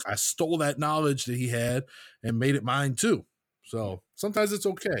I stole that knowledge that he had and made it mine too. So sometimes it's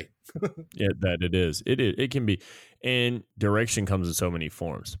okay. Yeah, that it is. It can be. And direction comes in so many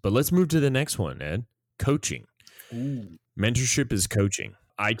forms. But let's move to the next one, Ed. Coaching. Ooh. Mentorship is coaching.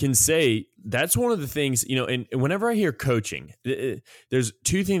 I can say that's one of the things, and whenever I hear coaching, there's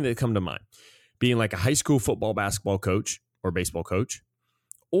 2 things that come to mind. Being like a high school football, basketball coach or baseball coach,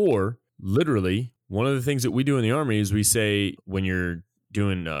 or literally one of the things that we do in the Army is we say when you're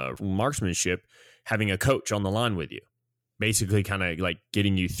doing marksmanship, having a coach on the line with you, basically kind of like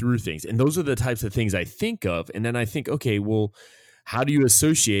getting you through things. And those are the types of things I think of. And then I think, okay, well, how do you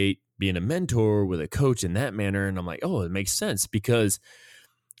associate being a mentor with a coach in that manner? And I'm like, oh, it makes sense, because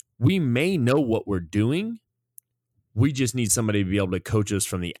we may know what we're doing, We just need somebody to be able to coach us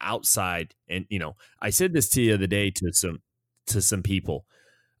from the outside. And, I said this to you the other day to some people.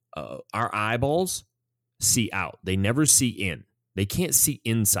 Our eyeballs see out. They never see in. They can't see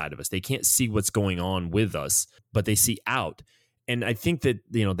inside of us. They can't see what's going on with us, but they see out. And I think that,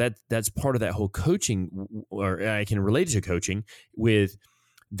 that's part of that whole coaching, or I can relate it to coaching with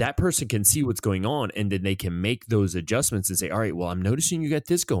that person can see what's going on, and then they can make those adjustments and say, all right, well, I'm noticing you got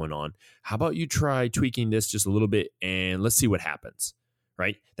this going on. How about you try tweaking this just a little bit and let's see what happens,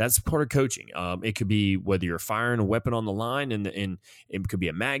 right? That's part of coaching. It could be whether you're firing a weapon on the line, and it could be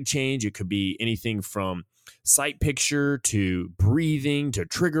a mag change. It could be anything from sight picture to breathing to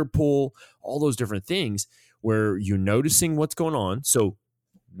trigger pull, all those different things where you're noticing what's going on. So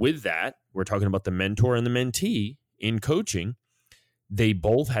with that, we're talking about the mentor and the mentee in coaching. They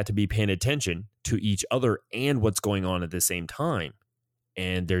both had to be paying attention to each other and what's going on at the same time.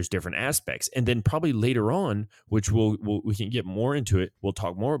 And there's different aspects. And then probably later on, which we can get more into it, we'll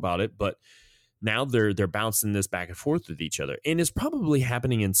talk more about it, but now they're bouncing this back and forth with each other. And it's probably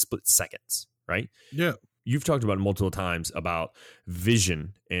happening in split seconds, right? Yeah. You've talked about it multiple times about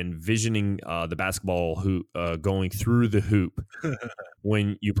vision and visioning the basketball hoop going through the hoop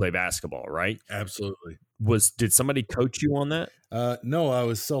when you play basketball, right? Absolutely. Did somebody coach you on that? No, I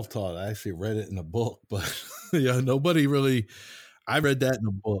was self-taught. I actually read it in a book, but nobody really. I read that in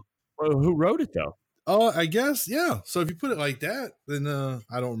a book. Well, who wrote it though? Oh, I guess, yeah. So if you put it like that, then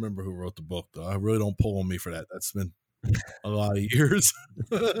I don't remember who wrote the book though. I really don't pull on me for that. That's been a lot of years.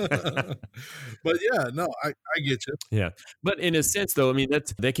 But yeah, no, I get you. Yeah. But in a sense though, I mean,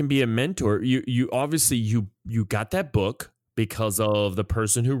 that can be a mentor. You obviously you got that book because of the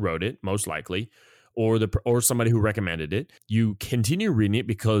person who wrote it, most likely, or somebody who recommended it. You continue reading it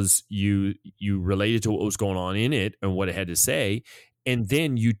because you related to what was going on in it and what it had to say. And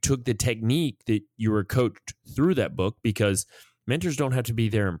then you took the technique that you were coached through that book, because mentors don't have to be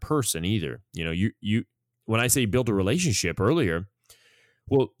there in person either. You when I say build a relationship earlier,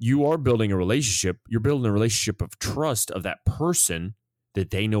 well, you are building a relationship. You're building a relationship of trust of that person, that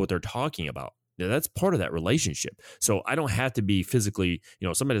they know what they're talking about. Now, that's part of that relationship. So I don't have to be physically,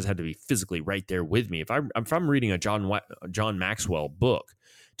 somebody doesn't have to be physically right there with me. If I'm reading a John Maxwell book,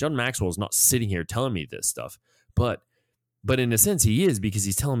 John Maxwell is not sitting here telling me this stuff, but in a sense he is, because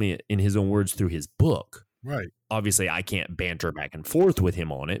he's telling me it in his own words through his book. Right. Obviously, I can't banter back and forth with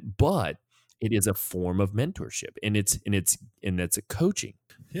him on it, but it is a form of mentorship, and that's a coaching.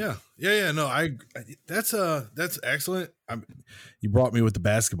 Yeah. No, that's excellent. You brought me with the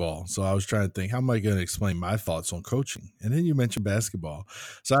basketball, so I was trying to think, how am I going to explain my thoughts on coaching? And then you mentioned basketball,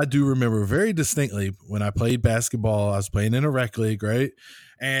 so I do remember very distinctly when I played basketball. I was playing in a rec league, right?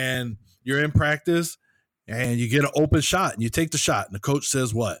 And you're in practice, and you get an open shot, and you take the shot, and the coach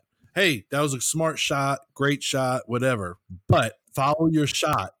says, "What? Hey, that was a smart shot, great shot, whatever. But follow your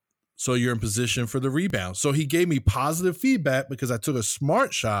shot, so you're in position for the rebound." So he gave me positive feedback because I took a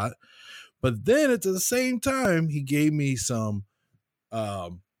smart shot, but then at the same time, he gave me some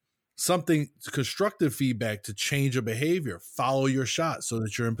something constructive feedback to change a behavior. Follow your shot so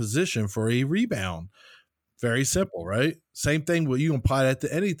that you're in position for a rebound. Very simple, right? Same thing. You can apply that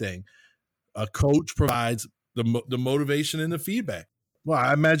to anything. A coach provides the motivation and the feedback. Well,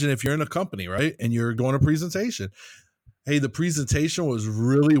 I imagine if you're in a company, right, and you're going to a presentation, hey, the presentation was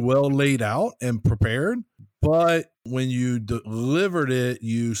really well laid out and prepared, but when you delivered it,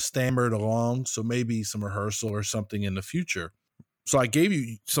 you stammered along. So maybe some rehearsal or something in the future. So I gave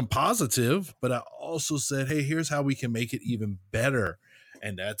you some positive, but I also said, hey, here's how we can make it even better.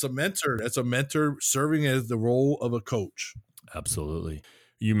 And that's a mentor. That's a mentor serving as the role of a coach. Absolutely.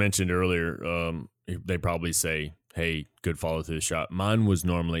 You mentioned earlier, they probably say, hey, good follow through the shot. Mine was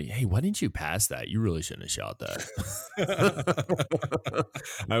normally, hey, why didn't you pass that? You really shouldn't have shot that.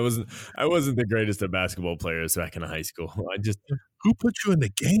 I wasn't the greatest of basketball players back in high school. Who put you in the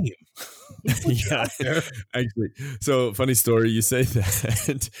game? Yeah, actually. So funny story. You say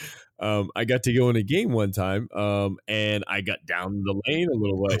that. I got to go in a game one time, and I got down the lane a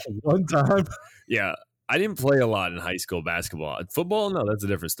little way. One time? Yeah. I didn't play a lot in high school basketball. Football, no, that's a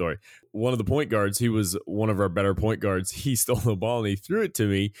different story. One of the point guards, he was one of our better point guards. He stole the ball and he threw it to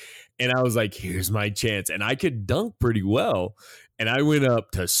me. And I was like, here's my chance. And I could dunk pretty well. And I went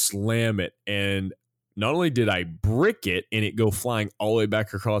up to slam it. And not only did I brick it and it go flying all the way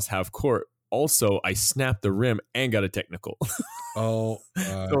back across half court, also I snapped the rim and got a technical. Oh,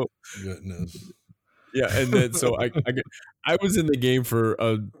 my goodness. Yeah. And then so I was in the game for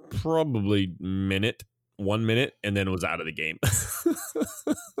probably minute 1 minute and then was out of the game.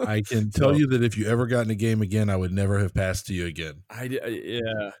 I can tell you that if you ever got in a game again, I would never have passed to you again.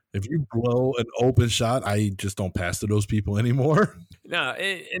 Yeah. If you blow an open shot, I just don't pass to those people anymore. No,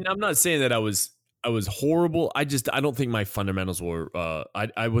 and I'm not saying that I was horrible. I don't think my fundamentals were.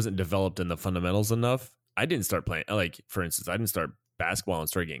 I wasn't developed in the fundamentals enough. I didn't start playing. Like, for instance, I didn't start basketball and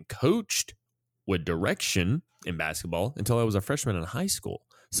started getting coached with direction in basketball until I was a freshman in high school.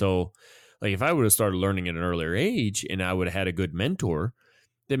 So, like, if I would have started learning at an earlier age and I would have had a good mentor,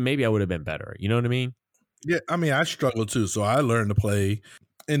 then maybe I would have been better. You know what I mean? Yeah, I mean, I struggled too. So I learned to play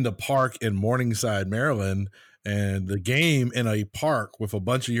in the park in Morningside, Maryland. And the game in a park with a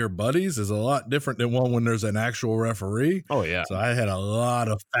bunch of your buddies is a lot different than one when there's an actual referee. Oh, yeah. So I had a lot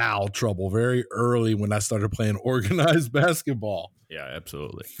of foul trouble very early when I started playing organized basketball. Yeah,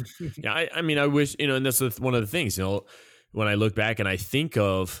 absolutely. Yeah, I mean, I wish, and that's one of the things, when I look back and I think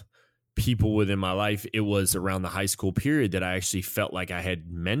of people within my life, it was around the high school period that I actually felt like I had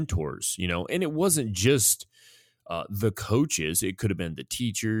mentors, and it wasn't just the coaches. It could have been the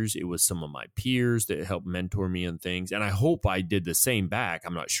teachers. It was some of my peers that helped mentor me on things. And I hope I did the same back.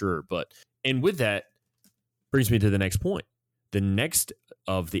 I'm not sure. And with that brings me to the next point. The next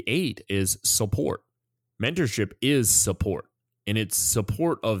of the 8 is support. Mentorship is support. And it's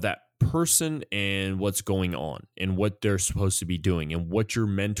support of that person and what's going on and what they're supposed to be doing and what you're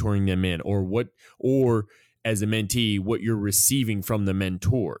mentoring them in, or as a mentee, what you're receiving from the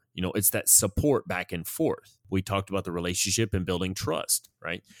mentor. It's that support back and forth. We talked about the relationship and building trust,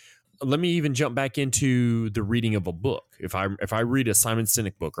 right? Let me even jump back into the reading of a book. If I read a Simon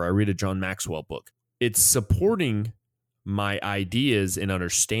Sinek book or I read a John Maxwell book, it's supporting my ideas and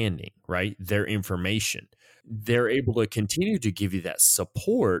understanding, right? Their information. They're able to continue to give you that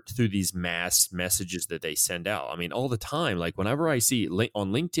support through these mass messages that they send out. I mean, all the time, like whenever I see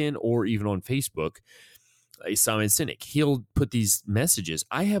on LinkedIn or even on Facebook, Simon Sinek, he'll put these messages.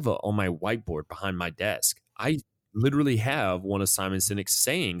 I have on my whiteboard behind my desk. I literally have one of Simon Sinek's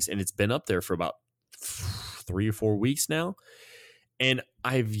sayings, and it's been up there for about 3 or 4 weeks now. And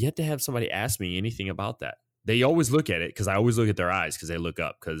I've yet to have somebody ask me anything about that. They always look at it because I always look at their eyes because they look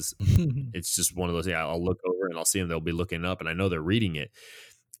up, because it's just one of those things. I'll look over and I'll see them. They'll be looking up, and I know they're reading it.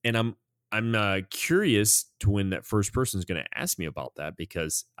 And I'm curious to when that first person is going to ask me about that,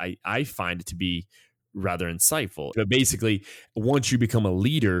 because I find it to be rather insightful. But basically, once you become a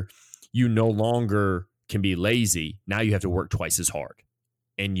leader, you no longer can be lazy. Now you have to work twice as hard,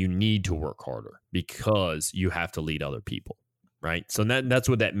 and you need to work harder because you have to lead other people, right? So that's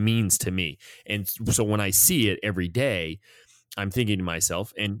what that means to me. And so when I see it every day, I'm thinking to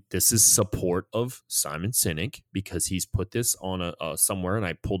myself, and this is support of Simon Sinek, because he's put this on a somewhere, and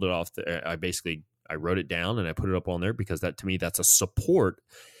I pulled it off. I wrote it down and I put it up on there because that, to me, that's a support,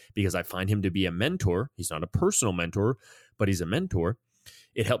 because I find him to be a mentor. He's not a personal mentor, but he's a mentor.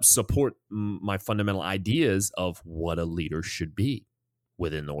 It helps support my fundamental ideas of what a leader should be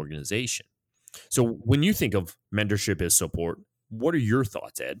within the organization. So when you think of mentorship as support, what are your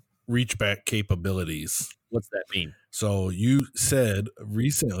thoughts, Ed? Reach back capabilities. What's that mean? So you said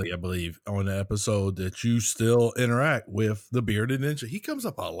recently, I believe, on the episode that you still interact with the bearded ninja. He comes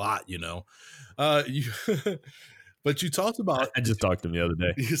up a lot, but you talked about. I just talked to him the other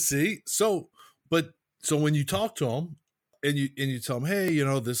day. You see, so when you talk to him and you tell him, hey,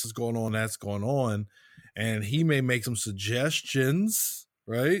 this is going on, that's going on, and he may make some suggestions,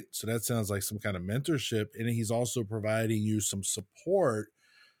 right? So that sounds like some kind of mentorship, and he's also providing you some support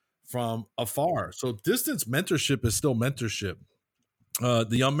from afar. So distance mentorship is still mentorship. The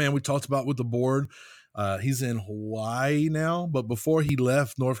young man we talked about with the board, he's in Hawaii now, but before he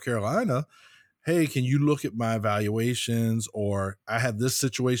left North Carolina, hey, can you look at my evaluations? Or I have this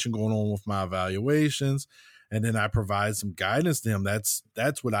situation going on with my evaluations. And then I provide some guidance to him. That's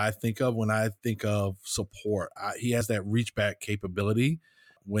what I think of when I think of support. He has that reach back capability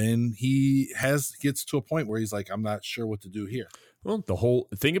when he gets to a point where he's like, I'm not sure what to do here. Well,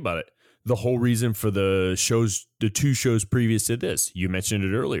 think about it. The whole reason for the 2 shows previous to this, you mentioned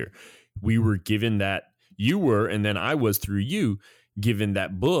it earlier. We were given that, and then I was through you, given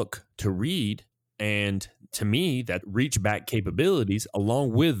that book to read. And to me, that reach back capabilities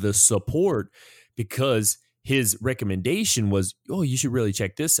along with the support, because his recommendation was, oh, you should really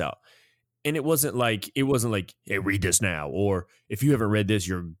check this out. And it wasn't like, hey, read this now, or if you haven't read this,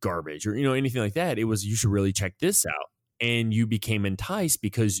 you're garbage, or, anything like that. It was, you should really check this out. And you became enticed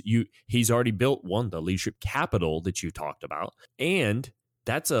because he's already built the leadership capital that you talked about. And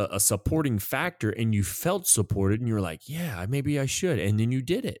that's a supporting factor. And you felt supported and you were like, yeah, maybe I should. And then you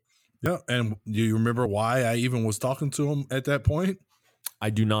did it. Yeah. And do you remember why I even was talking to him at that point? I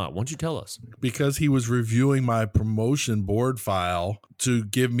do not. Why don't you tell us? Because he was reviewing my promotion board file to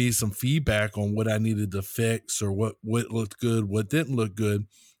give me some feedback on what I needed to fix or what looked good, what didn't look good.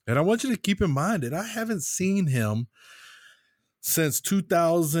 And I want you to keep in mind that I haven't seen him since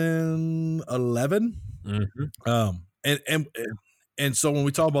 2011. And so when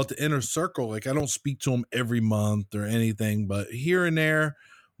we talk about the inner circle, like I don't speak to him every month or anything, but here and there,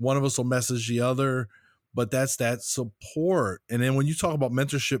 one of us will message the other. But that's that support. And then when you talk about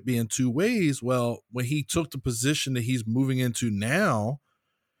mentorship being two ways, well, when he took the position that he's moving into now,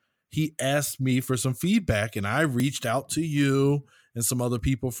 he asked me for some feedback, and I reached out to you and some other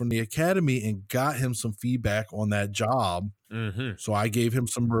people from the academy and got him some feedback on that job. Mm-hmm. So I gave him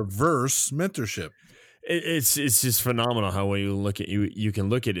some reverse mentorship. It's just phenomenal how you look at you can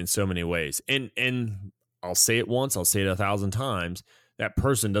look at it in so many ways. And I'll say it once, I'll say it 1,000 times. That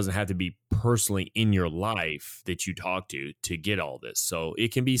person doesn't have to be personally in your life that you talk to get all this. So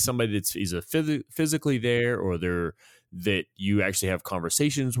it can be somebody that's either physically there, or that you actually have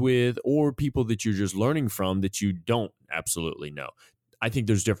conversations with, or people that you're just learning from that you don't absolutely know. I think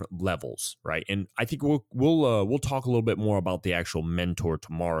there's different levels, right? And I think we'll talk a little bit more about the actual mentor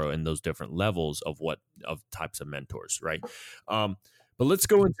tomorrow and those different levels of types of mentors, right? But let's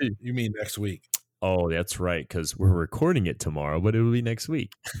go into. You mean next week? Oh, that's right, because we're recording it tomorrow, but it will be next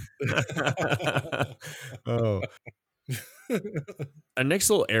week. Oh. Our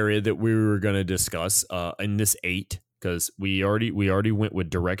next little area that we were going to discuss in this 8, because we already went with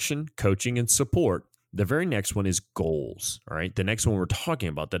direction, coaching, and support. The very next one is goals. All right. The next one we're talking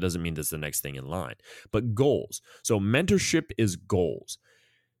about, that doesn't mean that's the next thing in line, but goals. So mentorship is goals.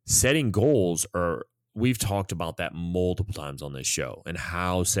 Setting goals we've talked about that multiple times on this show, and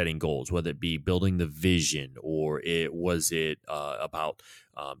how setting goals, whether it be building the vision, or about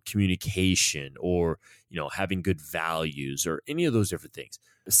communication, or having good values, or any of those different things.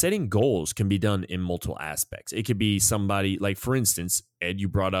 Setting goals can be done in multiple aspects. It could be somebody like, for instance, Ed, you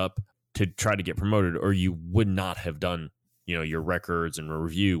brought up to try to get promoted, or you would not have done your records and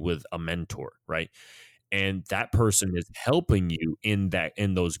review with a mentor, right? And that person is helping you in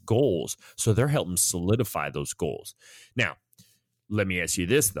those goals. So they're helping solidify those goals. Now, let me ask you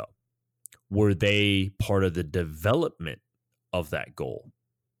this, though. Were they part of the development of that goal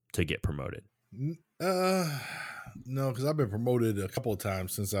to get promoted? No, because I've been promoted a couple of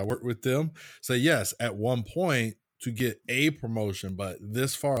times since I worked with them. So yes, at one point to get a promotion, but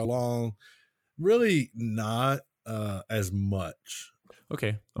this far along, really not as much.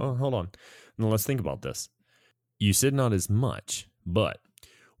 Okay. Oh, hold on. Now let's think about this. You said not as much, but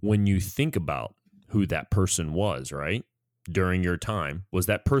when you think about who that person was, right, during your time, was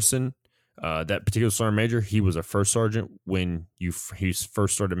that person, that particular sergeant major, he was a first sergeant when he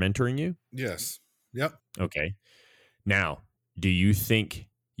first started mentoring you? Yes. Yep. Okay. Now, do you think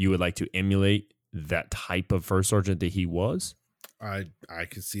you would like to emulate that type of first sergeant that he was? I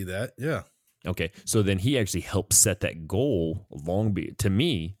could see that. Yeah. Okay, so then he actually helped set that goal long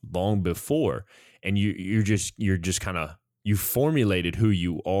before, and you're just kind of, you formulated who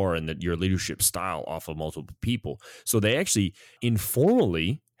you are and your leadership style off of multiple people. So they actually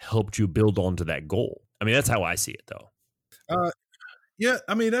informally helped you build onto that goal. I mean, that's how I see it, though. Yeah,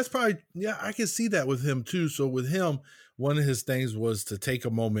 I mean, that's probably, yeah, I can see that with him too. So with him, one of his things was to take a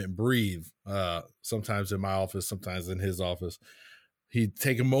moment and breathe. Sometimes in my office, sometimes in his office. He'd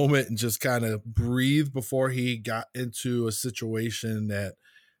take a moment and just kind of breathe before he got into a situation that,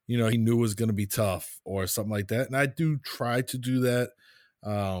 he knew was going to be tough or something like that. And I do try to do that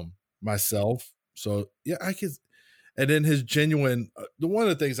myself. So yeah, I could. And then his genuine, one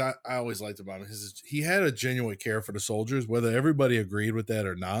of the things I always liked about him is he had a genuine care for the soldiers, whether everybody agreed with that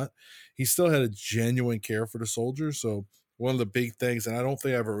or not. He still had a genuine care for the soldiers. So one of the big things, and I don't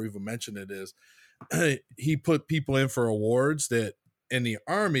think I ever even mentioned it, is he put people in for awards that, in the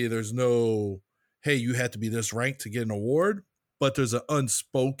Army, there's no, hey, you had to be this rank to get an award, but there's an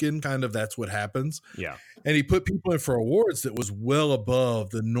unspoken kind of, that's what happens. Yeah. And he put people in for awards that was well above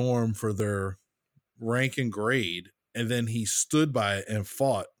the norm for their rank and grade. And then he stood by it and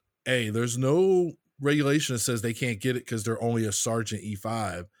fought, hey, there's no regulation that says they can't get it because they're only a sergeant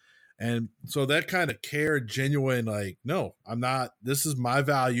E5. And so that kind of care, genuine, like, no, I'm not, this is my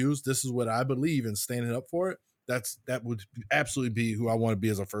values. This is what I believe in, standing up for it. That would absolutely be who I want to be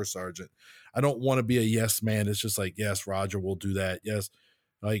as a first sergeant. I don't want to be a yes man. It's just like, yes, Roger, we'll do that. Yes.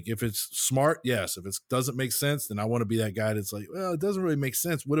 Like if it's smart, yes. If it doesn't make sense, then I want to be that guy that's like, well, it doesn't really make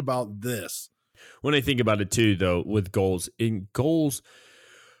sense. What about this? When I think about it too, though, with goals, within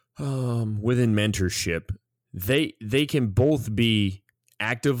mentorship, they can both be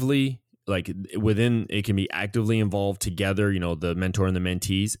actively like within, it can be actively involved together, the mentor and the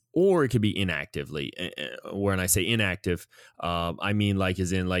mentees, or it could be inactively. When I say inactive, I mean like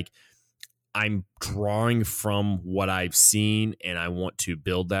as in like I'm drawing from what I've seen and I want to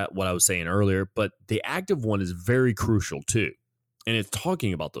build that, what I was saying earlier. But the active one is very crucial too. And it's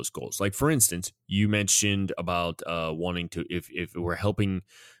talking about those goals. Like, for instance, you mentioned about wanting to, if we're helping,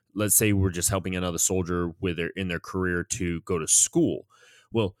 let's say we're just helping another soldier in their career to go to school.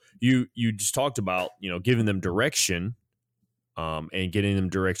 Well, you just talked about, giving them direction and getting them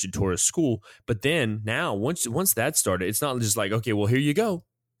direction towards school. But then now, once that started, it's not just like, okay, well, here you go.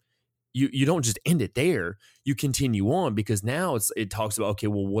 You don't just end it there. You continue on, because now it talks about, okay,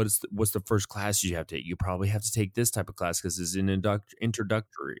 well, what's the first class you have to take? You probably have to take this type of class because it's an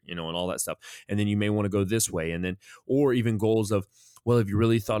introductory, and all that stuff. And then you may want to go this way, and then, or even goals of, well, if you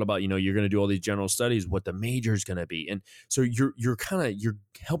really thought about, you're going to do all these general studies, what the major is going to be. And so you're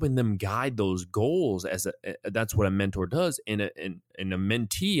helping them guide those goals that's what a mentor does. And a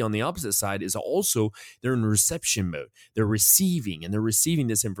mentee on the opposite side is also, they're in reception mode. They're receiving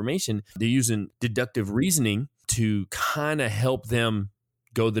this information. They're using deductive reasoning to kind of help them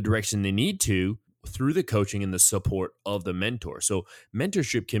go the direction they need to through the coaching and the support of the mentor. So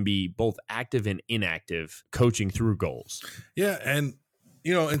mentorship can be both active and inactive coaching through goals. Yeah. And,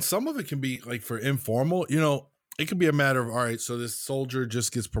 and some of it can be like for informal, it could be a matter of, all right, so this soldier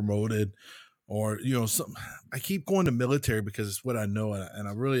just gets promoted, or, I keep going to military because it's what I know. And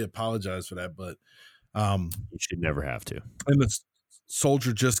I really apologize for that, but you should never have to. And the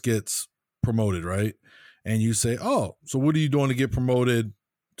soldier just gets promoted, right? And you say, oh, so what are you doing to get promoted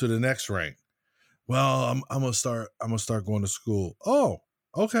to the next rank? Well, I'm gonna start going to school. Oh,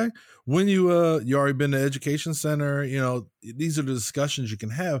 okay. When you already been to education center, these are the discussions you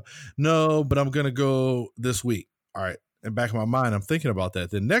can have. No, but I'm gonna go this week. All right. In back of my mind, I'm thinking about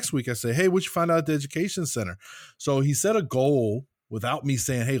that. Then next week I say, hey, what you find out at the education center? So he set a goal without me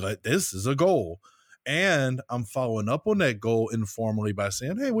saying, hey, this is a goal. And I'm following up on that goal informally by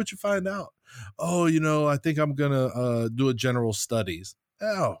saying, hey, what you find out? Oh, I think I'm gonna do a general studies.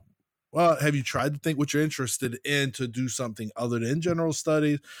 Oh, well, have you tried to think what you're interested in to do something other than general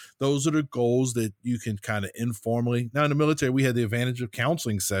studies? Those are the goals that you can kind of informally. Now, in the military, we had the advantage of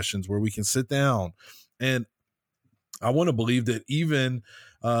counseling sessions where we can sit down. And I want to believe that even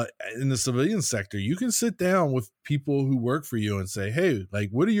in the civilian sector, you can sit down with people who work for you and say, hey, like,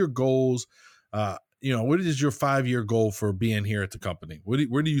 what are your goals? What is your 5-year goal for being here at the company?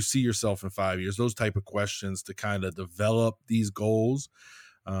 Where do you see yourself in 5 years? Those type of questions to kind of develop these goals.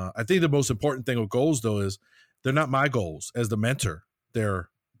 I think the most important thing with goals, though, is they're not my goals as the mentor. They're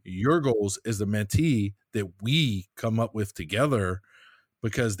your goals as the mentee that we come up with together,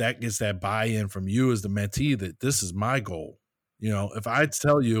 because that gets that buy-in from you as the mentee that this is my goal. If I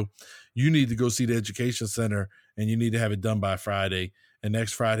tell you, you need to go see the education center and you need to have it done by Friday, and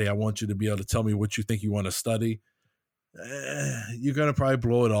next Friday I want you to be able to tell me what you think you want to study, you're going to probably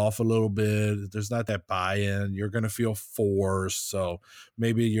blow it off a little bit. There's not that buy-in. You're going to feel forced. So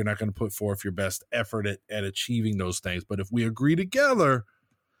maybe you're not going to put forth your best effort at achieving those things. But if we agree together,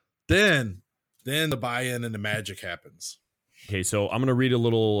 then the buy-in and the magic happens. Okay, so I'm going to read a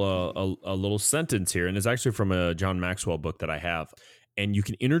little sentence here, and it's actually from a John Maxwell book that I have. And you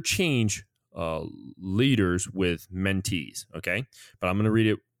can interchange leaders with mentees, okay? But I'm going to read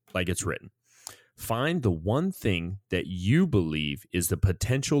it like it's written. Find the one thing that you believe is the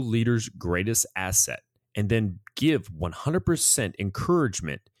potential leader's greatest asset, and then give 100%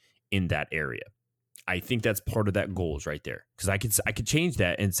 encouragement in that area. I think that's part of that goals right there, because I could change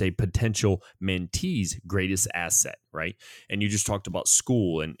that and say potential mentee's greatest asset, right? And you just talked about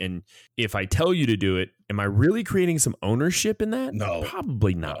school, and if I tell you to do it, am I really creating some ownership in that? No,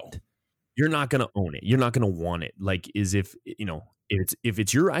 probably not. No. You're not going to own it. You're not going to want it. Like, if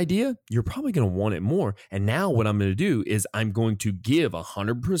it's your idea, you're probably going to want it more. And now what I'm going to do is I'm going to give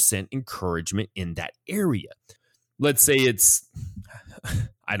 100% encouragement in that area. Let's say it's,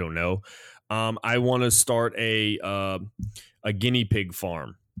 I don't know. I want to start a guinea pig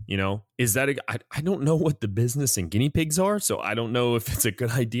farm. Is that I don't know what the business in guinea pigs are, so I don't know if it's a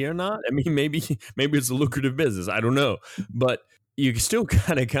good idea or not. I mean, maybe it's a lucrative business. I don't know, but you still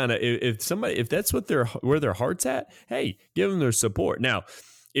kind of if that's where their heart's at, hey, give them their support. Now,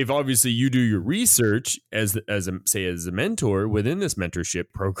 if obviously you do your research as a mentor within this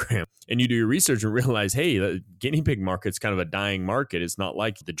mentorship program, and you do your research and realize, hey, the guinea pig market's kind of a dying market. It's not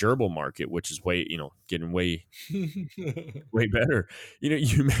like the gerbil market, which is getting way better.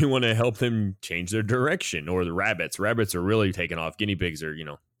 You may want to help them change their direction. Or the rabbits. Rabbits are really taking off. Guinea pigs are,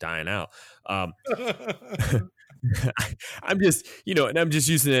 dying out. I'm just, and I'm just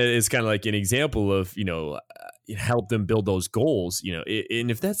using it as kind of like an example of, help them build those goals, and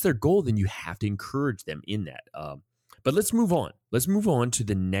if that's their goal, then you have to encourage them in that. But let's move on. Let's move on to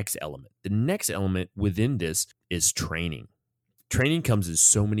the next element. The next element within this is training. Training comes in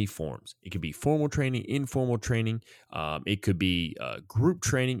so many forms. It could be formal training, informal training. It could be group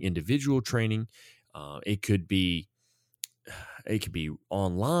training, individual training. It could be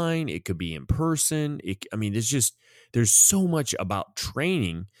online. It could be in person. There's so much about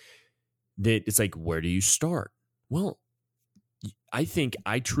training that it's like, where do you start? Well,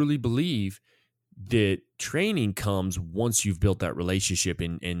 I truly believe that training comes once you've built that relationship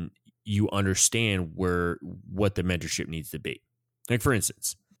and you understand what the mentorship needs to be. Like, for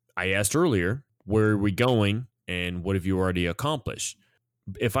instance, I asked earlier, where are we going and what have you already accomplished?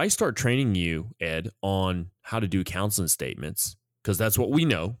 If I start training you, Ed, on how to do counseling statements, because that's what we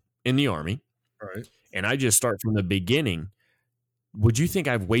know in the Army, right? And I just start from the beginning, would you think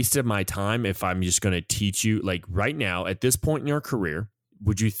I've wasted my time if I'm just going to teach you, like right now, at this point in your career,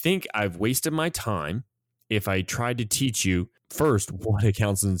 would you think I've wasted my time if I tried to teach you first what a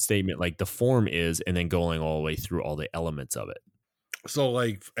counseling statement, like the form is, and then going all the way through all the elements of it? So,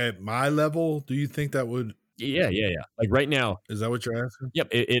 like, at my level, do you think that would? Yeah. Like right now. Is that what you're asking? Yep.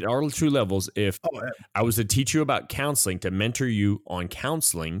 It are two levels. If I was to teach you about counseling, to mentor you on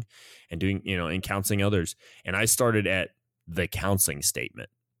counseling and doing, and counseling others, and I started at the counseling statement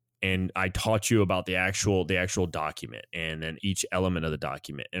and I taught you about the actual document and then each element of the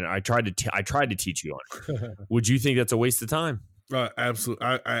document, and I tried to teach you on it. Would you think that's a waste of time? Absolutely.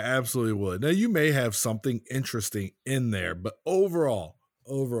 I absolutely would. Now, you may have something interesting in there, but overall,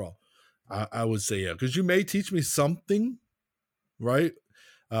 I would say, yeah, because you may teach me something, right?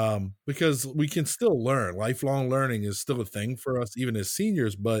 Because we can still learn. Lifelong learning is still a thing for us, even as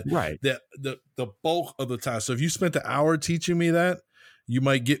seniors, but right. The bulk of the time. So if you spent the hour teaching me that, you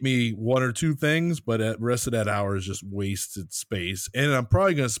might get me one or two things, but the rest of that hour is just wasted space. And I'm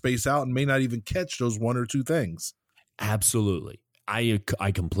probably going to space out and may not even catch those one or two things. Absolutely. I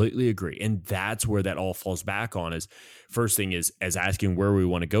completely agree. And that's where that all falls back on is first thing is as asking where we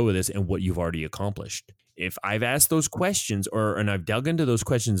want to go with this and what you've already accomplished. If I've asked those questions and I've dug into those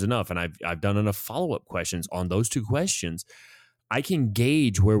questions enough and I've done enough follow-up questions on those two questions, I can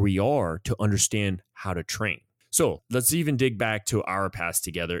gauge where we are to understand how to train. So let's even dig back to our past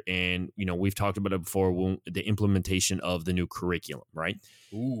together. And, we've talked about it before, the implementation of the new curriculum, right?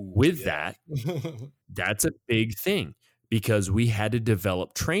 Ooh, with that, that's a big thing because we had to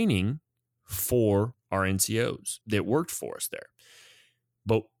develop training for our NCOs that worked for us there.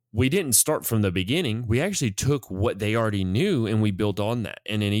 But we didn't start from the beginning. We actually took what they already knew and we built on that.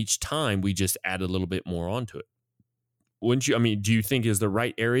 And then each time we just added a little bit more onto it. Wouldn't you? Do you think is the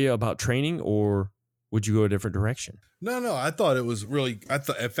right area about training, or would you go a different direction? No. I thought it was really,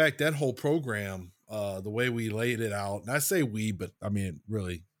 in fact, that whole program, the way we laid it out, and I say we, but I mean,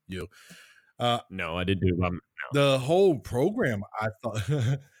 really you. No, I didn't do it. The whole program, I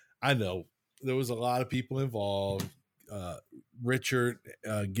thought, I know there was a lot of people involved, Richard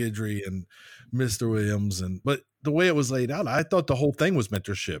Guidry and Mr. Williams, but the way it was laid out, I thought the whole thing was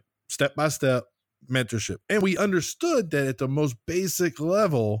mentorship, step-by-step mentorship. And we understood that at the most basic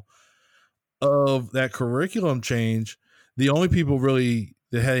level of that curriculum change, the only people really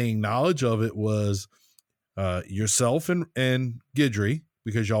that had any knowledge of it was yourself and Guidry,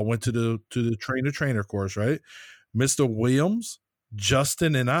 because y'all went to the trainer course, right? Mr. Williams,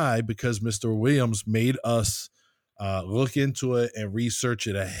 Justin, and I, because Mr. Williams made us look into it and research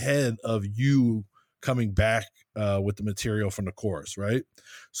it ahead of you coming back with the material from the course, right?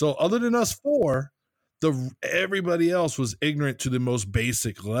 So other than us four, everybody else was ignorant to the most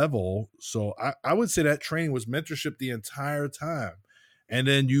basic level. So I would say that training was mentorship the entire time. And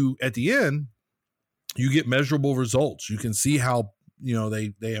then at the end, you get measurable results. You can see how,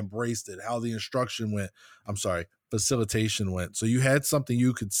 they embraced it, how the facilitation went. So you had something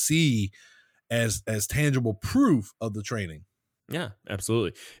you could see as tangible proof of the training. Yeah,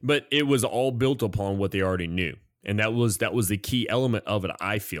 absolutely. But it was all built upon what they already knew. And that was the key element of it,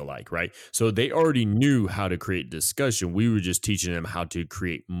 I feel like, right? So they already knew how to create discussion. We were just teaching them how to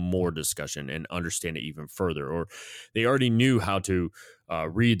create more discussion and understand it even further. Or they already knew how to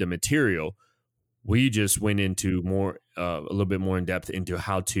read the material. We just went into a little bit more in depth into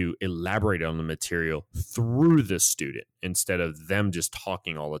how to elaborate on the material through the student instead of them just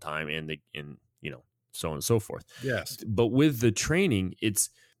talking all the time and so on and so forth. Yes. But with the training,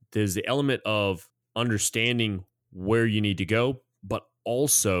 there's the element of understanding where you need to go, but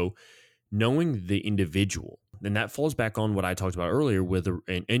also knowing the individual. and that falls back on what I talked about earlier with,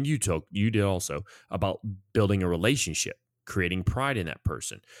 and you did also, about building a relationship, creating pride in that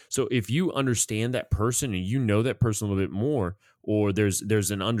person. So if you understand that person and you know that person a little bit more, or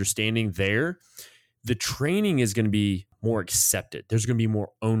there's an understanding there, the training is going to be more accepted. There's going to be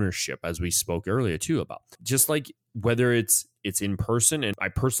more ownership, as we spoke earlier too about. Just like whether it's in person and I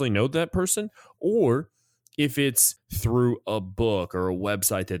personally know that person, or if it's through a book or a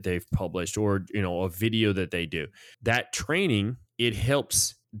website that they've published, or a video that they do, that training, it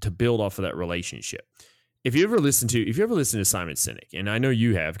helps to build off of that relationship. If you ever listen to Simon Sinek, and I know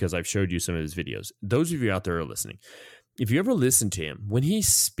you have because I've showed you some of his videos, those of you out there are listening, if you ever listen to him, when he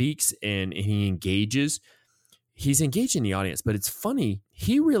speaks and he engages, he's engaging the audience, but it's funny,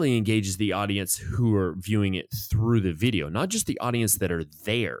 he really engages the audience who are viewing it through the video, not just the audience that are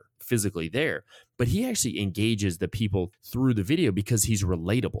there, physically there, but he actually engages the people through the video because he's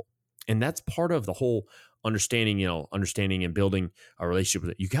relatable. And that's part of the whole understanding and building a relationship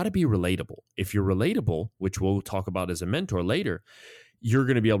with it. You got to be relatable. If you're relatable, which we'll talk about as a mentor later, you're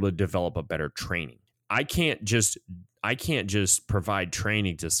going to be able to develop a better training. I can't just provide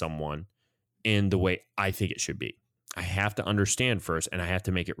training to someone in the way I think it should be. I have to understand first, and I have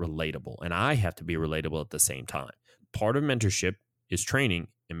to make it relatable, and I have to be relatable at the same time. Part of mentorship is training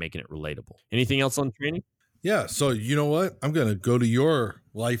and making it relatable. Anything else on training? Yeah. So you know what? I'm going to go to your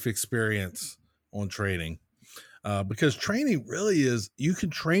life experience on training, because training really is, you can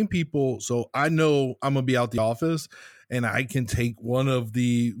train people. So I know I'm going to be out the office, and I can take one of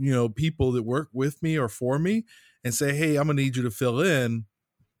the, people that work with me or for me and say, hey, I'm going to need you to fill in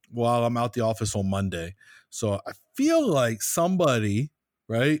while I'm out the office on Monday. So I feel like somebody,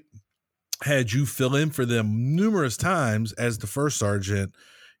 right, had you fill in for them numerous times as the first sergeant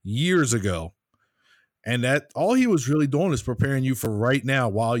years ago. And that all he was really doing is preparing you for right now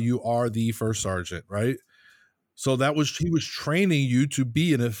while you are the first sergeant, right? So he was training you to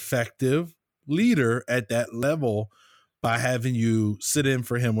be an effective leader at that level by having you sit in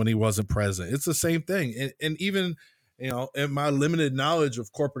for him when he wasn't present. It's the same thing. And even, in my limited knowledge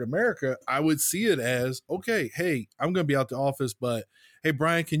of corporate America, I would see it as, okay, hey, I'm going to be out the office, but hey,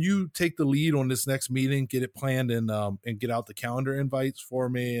 Brian, can you take the lead on this next meeting, get it planned, and get out the calendar invites for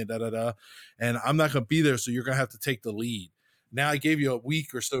me, and and I'm not going to be there, so you're going to have to take the lead. Now I gave you a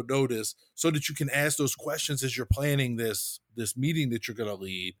week or so notice so that you can ask those questions as you're planning this meeting that you're going to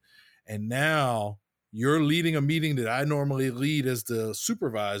lead. And now you're leading a meeting that I normally lead as the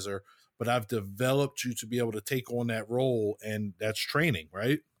supervisor, but I've developed you to be able to take on that role, and that's training,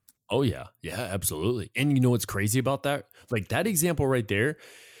 right? Oh, yeah. Yeah, absolutely. And you know what's crazy about that? Like that example right there,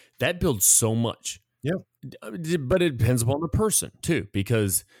 that builds so much. Yeah. But it depends upon the person too,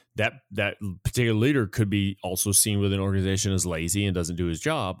 because that particular leader could be also seen with an organization as lazy and doesn't do his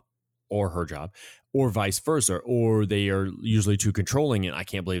job or her job, or vice versa, or they are usually too controlling and I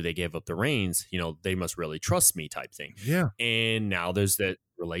can't believe they gave up the reins. They must really trust me type thing. Yeah. And now there's that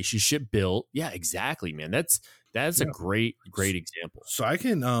relationship built. Yeah, exactly, man. That's a great example. So I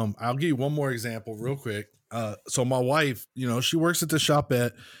can, I'll give you one more example real quick. So my wife, she works at the shop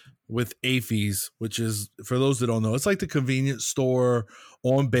with AAFES, which is, for those that don't know, it's like the convenience store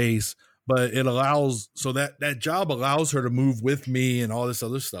on base, but it allows, so that job allows her to move with me and all this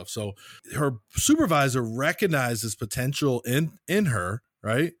other stuff. So her supervisor recognizes potential in her,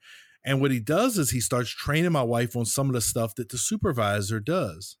 right? And what he does is he starts training my wife on some of the stuff that the supervisor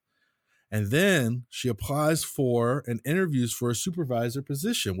does. And then she applies for and interviews for a supervisor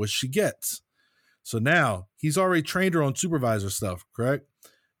position, which she gets. So now he's already trained her on supervisor stuff, correct?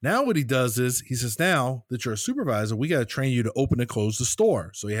 Now what he does is he says, now that you're a supervisor, we got to train you to open and close the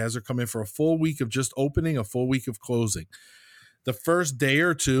store. So he has her come in for a full week of just opening, a full week of closing. The first day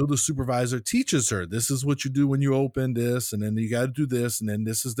or two, the supervisor teaches her, this is what you do when you open this, and then you got to do this, and then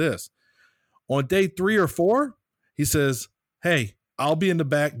this is this. On day 3 or 4, he says, hey, I'll be in the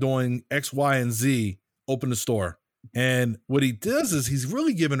back doing X, Y, and Z, open the store. And what he does is he's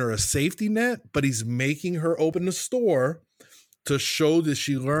really giving her a safety net, but he's making her open the store to show that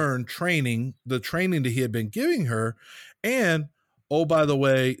she learned the training that he had been giving her. And, oh, by the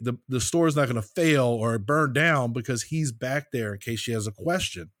way, the store is not going to fail or burn down because he's back there in case she has a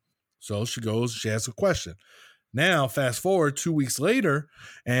question. So she goes, she asks a question. Now, fast forward 2 weeks later,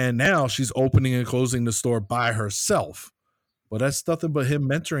 and now she's opening and closing the store by herself. Well, that's nothing but him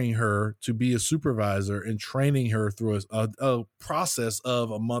mentoring her to be a supervisor and training her through a process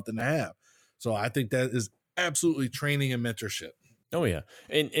of a month and a half. So I think that is absolutely training and mentorship. Oh, yeah.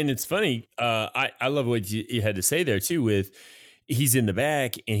 And it's funny. I love what you had to say there, too, with he's in the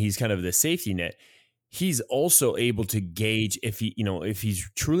back and he's kind of the safety net. he's also able to gauge if he's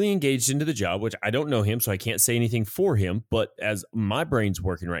truly engaged into the job, which I don't know him, so I can't say anything for him. But as my brain's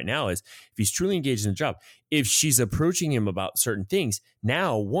working right now, is if he's truly engaged in the job, if she's approaching him about certain things,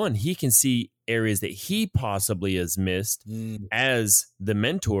 now one, he can see areas that he possibly has missed as the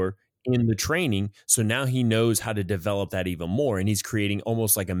mentor in the training. So now he knows how to develop that even more. And he's creating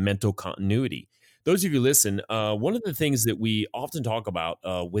almost like a mental continuity. Those of you listen, one of the things that we often talk about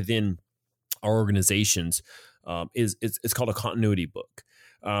within our organizations is it's called a continuity book.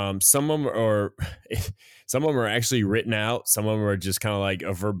 Some of them are actually written out. Some of them are just kind of like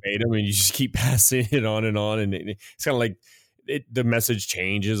a verbatim, and you just keep passing it on, and it's kind of like the message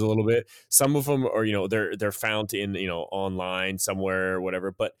changes a little bit. Some of them are, they're found in online somewhere or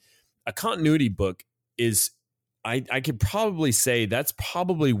whatever. But a continuity book is, I could probably say that's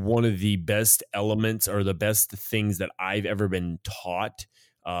probably one of the best elements or the best things that I've ever been taught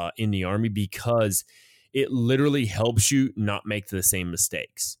in the Army, because it literally helps you not make the same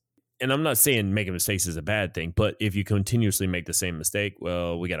mistakes. And I'm not saying making mistakes is a bad thing, but if you continuously make the same mistake,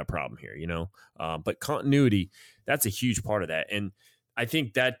 well, we got a problem here, but continuity, that's a huge part of that. And I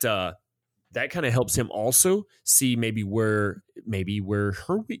think that that kind of helps him also see maybe where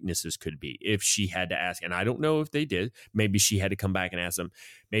her weaknesses could be if she had to ask. And I don't know if they did. Maybe she had to come back and ask them.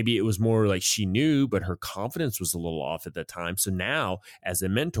 Maybe it was more like she knew, but her confidence was a little off at the time. So now as a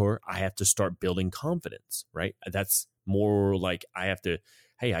mentor, I have to start building confidence, right? That's more like I have to,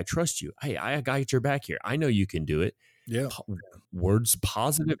 hey, I trust you. Hey, I got your back here. I know you can do it. Yeah. Words,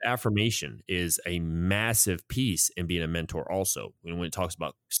 positive affirmation is a massive piece in being a mentor also when it talks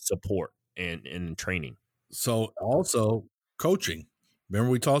about support and training. So also coaching.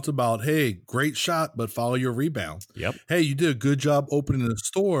 Remember we talked about, hey, great shot, but follow your rebound. Yep. Hey, you did a good job opening the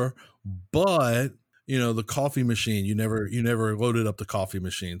store, but the coffee machine, you never loaded up the coffee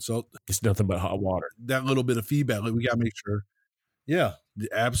machine. So it's nothing but hot water. That little bit of feedback, we got to make sure. Yeah,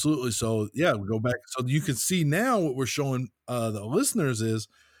 absolutely. So yeah, we go back. So you can see now what we're showing the listeners is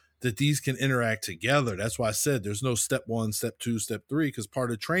that these can interact together. That's why I said there's no step 1, step 2, step 3, because part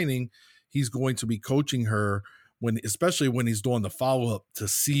of training, he's going to be coaching her especially when he's doing the follow-up to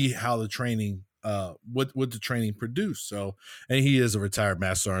see how the training, what the training produced. So, and he is a retired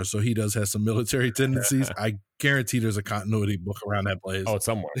Master Sergeant, so he does have some military tendencies. I guarantee there's a continuity book around that place. Oh,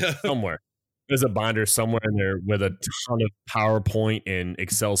 somewhere. There's a binder somewhere in there with a ton of PowerPoint and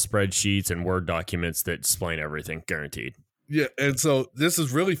Excel spreadsheets and Word documents that explain everything, guaranteed. Yeah, and so this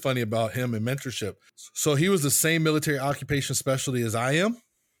is really funny about him and mentorship. So he was the same military occupation specialty as I am,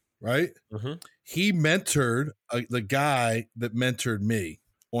 right? Mm-hmm. He mentored the guy that mentored me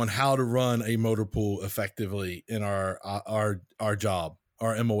on how to run a motor pool effectively in our job,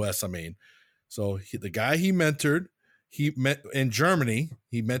 our MOS, I mean. So the guy he mentored, he met in Germany.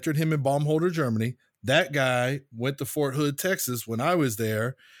 He mentored him in Baumholder, Germany. That guy went to Fort Hood, Texas when I was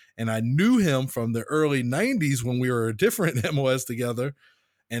there. And I knew him from the early 90s when we were a different MOS together.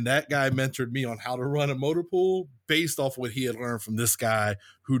 And that guy mentored me on how to run a motor pool based off what he had learned from this guy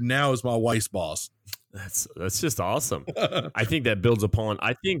who now is my wife's boss. That's just awesome. I think that builds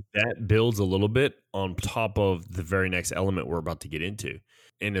a little bit on top of the very next element we're about to get into.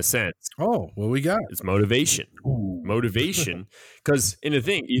 In a sense. Oh, what we got? It's motivation. Ooh. Motivation. Because in a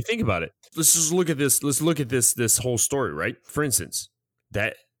thing, you think about it. Let's just look at this. Let's look at this whole story, right? For instance,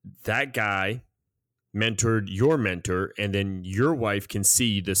 that guy mentored your mentor, and then your wife can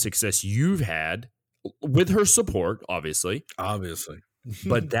see the success you've had with her support, obviously.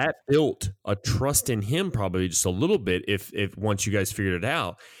 But that built a trust in him probably just a little bit if once you guys figured it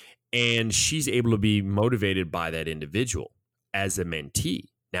out. And she's able to be motivated by that individual as a mentee.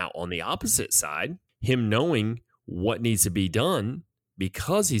 Now, on the opposite side, him knowing what needs to be done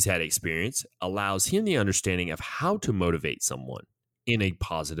because he's had experience allows him the understanding of how to motivate someone in a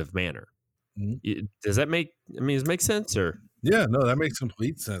positive manner. Mm-hmm. Does that make sense? Or yeah, no, that makes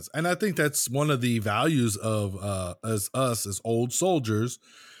complete sense. And I think that's one of the values of as old soldiers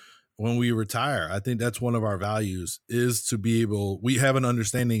when we retire. I think that's one of our values is to be able, we have an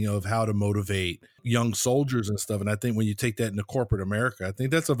understanding of how to motivate young soldiers and stuff. And I think when you take that into corporate America, I think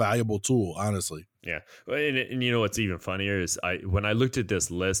that's a valuable tool, honestly. Yeah. And you know, what's even funnier is when I looked at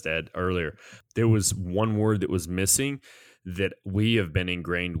this list, Ed, earlier, there was one word that was missing that we have been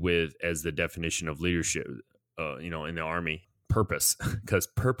ingrained with as the definition of leadership, in the Army, purpose, because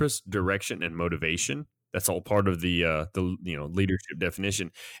purpose, direction, and motivation, that's all part of the leadership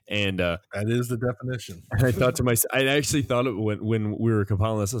definition. And that is the definition. And I thought to myself, I actually thought when we were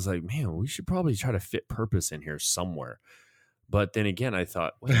compiling this, I was like, man, we should probably try to fit purpose in here somewhere. But then again, I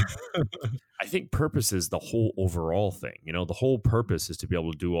thought, well, I think purpose is the whole overall thing. The whole purpose is to be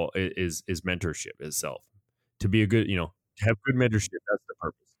able to do is mentorship itself. To be a good, to have good mentorship, that's the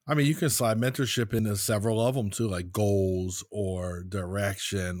purpose. I mean, you can slide mentorship into several of them too, like goals or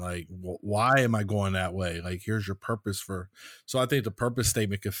direction. Like, why am I going that way? Like, here's your purpose for. So I think the purpose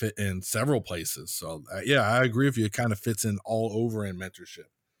statement could fit in several places. So yeah, I agree with you. It kind of fits in all over in mentorship.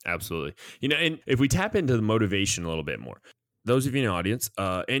 Absolutely. And if we tap into the motivation a little bit more, those of you in the audience,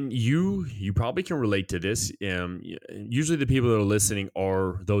 and you probably can relate to this. Usually the people that are listening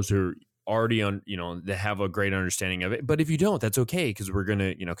are those who are already on, that have a great understanding of it. But if you don't, that's okay, because we're going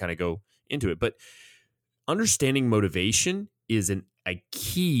to, kind of go into it. But understanding motivation is a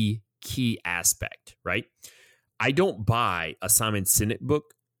key aspect, right? I don't buy a Simon Sinek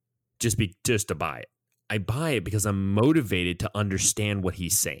book just to buy it. I buy it because I'm motivated to understand what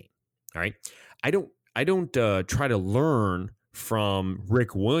he's saying. All right. I don't try to learn from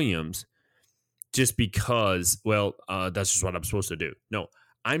Rick Williams just because, that's just what I'm supposed to do. No,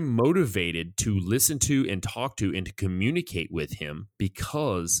 I'm motivated to listen to and talk to and to communicate with him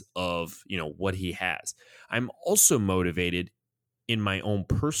because of, what he has. I'm also motivated in my own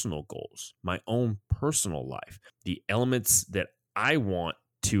personal goals, my own personal life, the elements that I want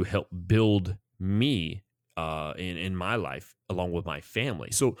to help build me in my life along with my family.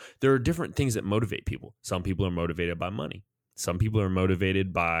 So there are different things that motivate people. Some people are motivated by money. Some people are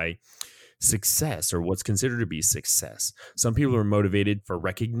motivated by success or what's considered to be success. Some people are motivated for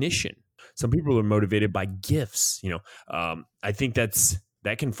recognition. Some people are motivated by gifts. I think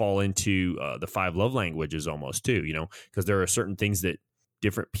that can fall into the 5 love languages almost too, because there are certain things that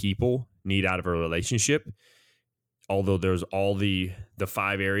different people need out of a relationship. Although there's all the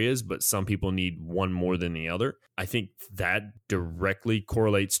 5 areas, but some people need one more than the other. I think that directly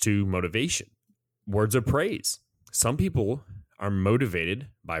correlates to motivation. Words of praise. Some people are motivated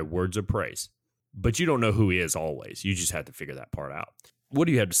by words of praise, but you don't know who he is always. You just have to figure that part out. What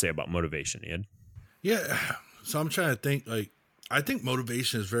do you have to say about motivation, Ed? Yeah. So I'm trying to think, I think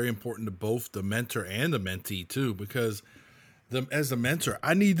motivation is very important to both the mentor and the mentee too, because as a mentor,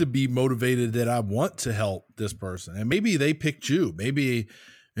 I need to be motivated that I want to help this person. And maybe they picked you. Maybe,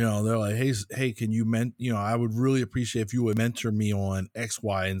 they're like, hey, can you I would really appreciate if you would mentor me on X,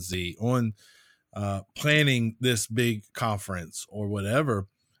 Y, and Z, on planning this big conference or whatever.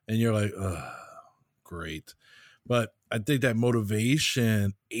 And you're like, great. But I think that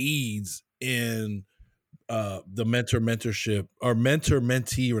motivation aids in the mentorship or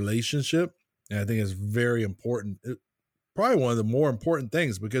mentor-mentee relationship. And I think it's very important. Probably one of the more important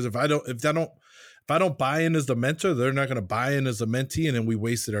things, because if I don't buy in as the mentor, they're not going to buy in as a mentee, and then we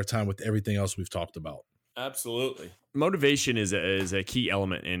wasted our time with everything else we've talked about. Absolutely. Motivation is a key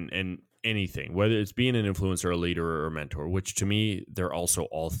element in anything, whether it's being an influencer, a leader, or a mentor, which to me, they're also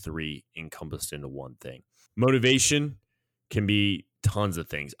all 3 encompassed into one thing. Motivation can be tons of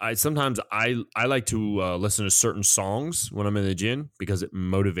things. I like to listen to certain songs when I'm in the gym because it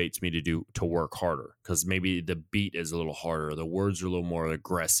motivates me to work harder, because maybe the beat is a little harder, the words are a little more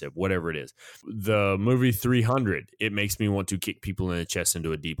aggressive, whatever it is. The movie 300, it makes me want to kick people in the chest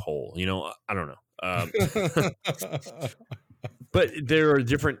into a deep hole. I don't know. But there are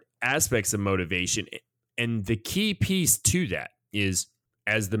different aspects of motivation, and the key piece to that is,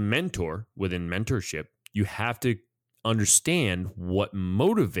 as the mentor within mentorship, you have to understand what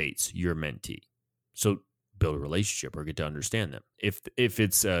motivates your mentee. So build a relationship or get to understand them. If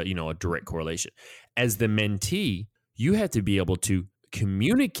it's a direct correlation. As the mentee, you have to be able to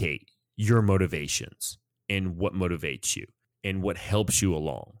communicate your motivations and what motivates you and what helps you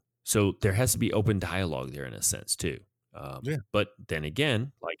along. So there has to be open dialogue there in a sense too. But then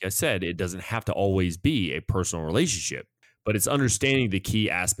again, like I said, it doesn't have to always be a personal relationship. But it's understanding the key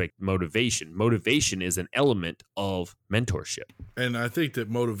aspect, motivation. Motivation is an element of mentorship. And I think that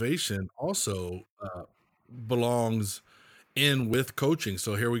motivation also belongs in with coaching.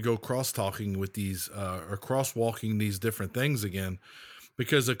 So here we go cross-talking with these or crosswalking these different things again.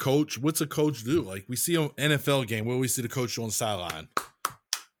 Because a coach, what's a coach do? Like we see on NFL game where we see the coach on the sideline.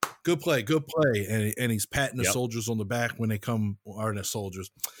 Good play. And he's patting the soldiers on the back when they come, or the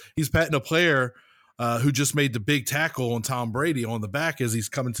soldiers. He's patting a player who just made the big tackle on Tom Brady on the back as he's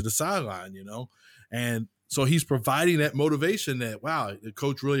coming to the sideline, And so he's providing that motivation that, wow, the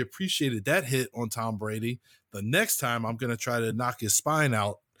coach really appreciated that hit on Tom Brady. The next time I'm going to try to knock his spine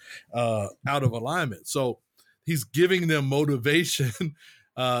out of alignment. So he's giving them motivation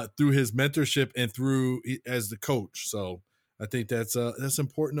through his mentorship and through as the coach. So I think that's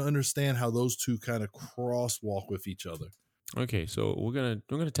important to understand how those two kind of crosswalk with each other. Okay, so we're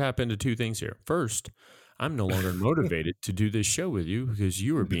gonna tap into 2 things here. First, I'm no longer motivated to do this show with you because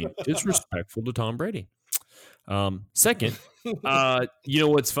you are being disrespectful to Tom Brady. Second, you know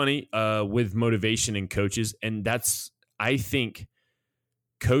what's funny with motivation and coaches, and that's, I think,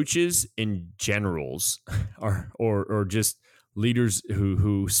 coaches in generals are or just leaders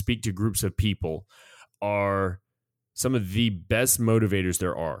who speak to groups of people are some of the best motivators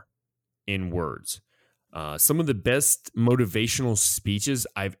there are in words. Some of the best motivational speeches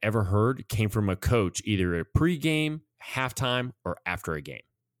I've ever heard came from a coach, either at pregame, halftime, or after a game.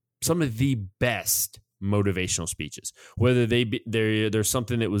 Some of the best motivational speeches, whether there's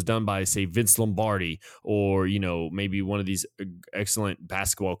something that was done by, say, Vince Lombardi, or maybe one of these excellent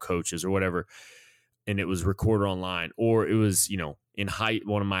basketball coaches or whatever, and it was recorded online, or it was in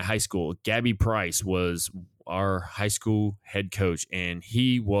one of my high school, Gabby Price was our high school head coach, and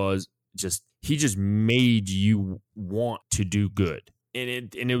he just made you want to do good. And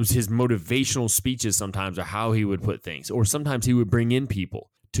it was his motivational speeches sometimes, or how he would put things, or sometimes he would bring in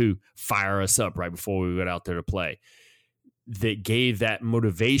people to fire us up right before we went out there to play, that gave that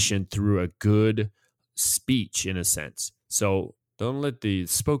motivation through a good speech, in a sense. So don't let the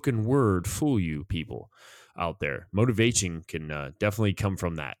spoken word fool you, people out there. Motivation can definitely come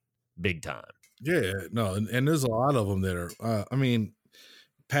from that big time. Yeah, no, and there's a lot of them that are,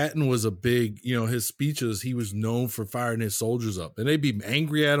 Patton was a big, his speeches, he was known for firing his soldiers up. And they'd be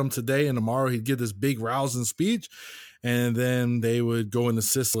angry at him today, and tomorrow he'd give this big rousing speech, and then they would go into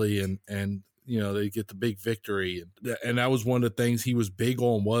Sicily and they get the big victory. And that was one of the things he was big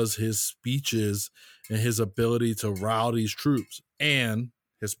on, was his speeches and his ability to rile these troops, and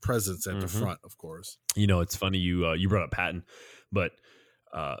his presence at the front, of course. It's funny you brought up Patton, but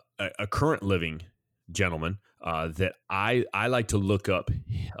a current living gentleman that I like to look up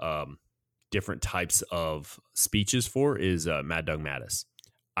different types of speeches for is Mad Dog Mattis.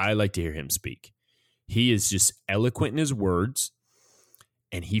 I like to hear him speak. He is just eloquent in his words,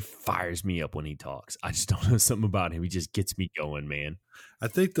 and he fires me up when he talks. I just don't know, something about him. He just gets me going, man. I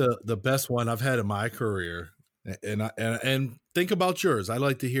think the best one I've had in my career, and think about yours. I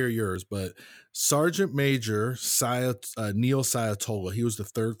like to hear yours, but Sergeant Major Neil Sayatola, he was the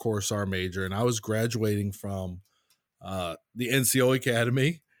 3rd Corps Sergeant Major, and I was graduating from the NCO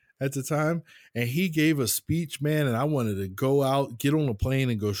Academy at the time, and he gave a speech, man, and I wanted to go out, get on a plane,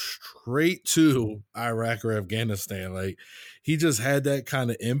 and go straight to Iraq or Afghanistan. Like, he just had that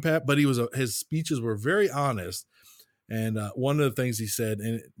kind of impact, but his speeches were very honest. And one of the things he said,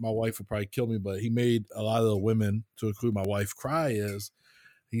 and my wife would probably kill me, but he made a lot of the women, to include my wife, cry, is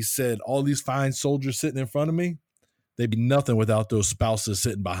he said, all these fine soldiers sitting in front of me, they'd be nothing without those spouses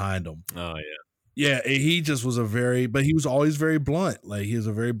sitting behind them. Oh, yeah. Yeah, he just was but he was always very blunt. Like, he was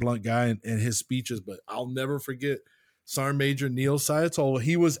a very blunt guy in his speeches, but I'll never forget Sergeant Major Neil Sayatola.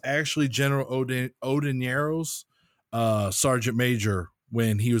 He was actually General Odinyaro's Sergeant Major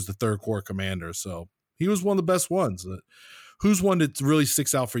when he was the 3rd Corps commander. So he was one of the best ones. Who's one that really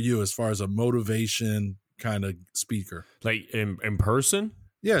sticks out for you as far as a motivation kind of speaker? Like in person?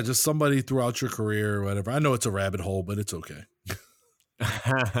 Yeah, just somebody throughout your career or whatever. I know it's a rabbit hole, but it's okay.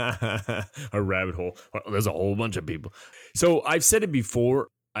 A rabbit hole. Well, there's a whole bunch of people. So I've said it before.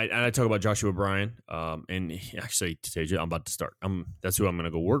 I talk about Joshua Bryan, and actually, to tell you, I'm about to start. That's who I'm going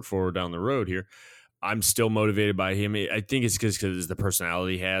to go work for down the road here. I'm still motivated by him. I think it's because the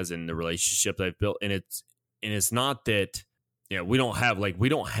personality he has and the relationship that I've built, and it's not that we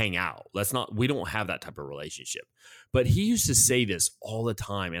don't hang out. We don't have that type of relationship. But he used to say this all the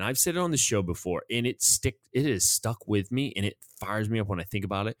time, and I've said it on the show before, and it is stuck with me, and it fires me up when I think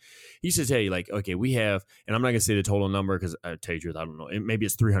about it. He used to say, like, okay, we have, and I'm not going to say the total number because I tell you the truth, I don't know. Maybe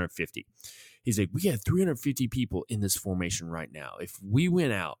it's 350. He's like, we have 350 people in this formation right now. If we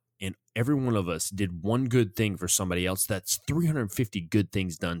went out and every one of us did one good thing for somebody else, that's 350 good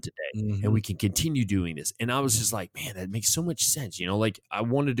things done today. And we can continue doing this. And I was just like, man, that makes so much sense. Like, I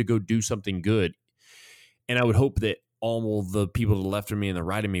wanted to go do something good. And I would hope that all the people to the left of me and the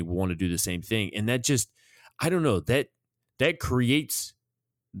right of me want to do the same thing. And that just, I don't know, that creates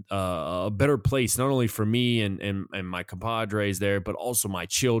a better place, not only for me and my compadres there, but also my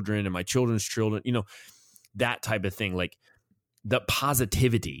children and my children's children, that type of thing. Like, the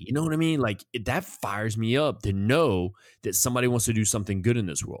positivity, you know what I mean? Like, that fires me up to know that somebody wants to do something good in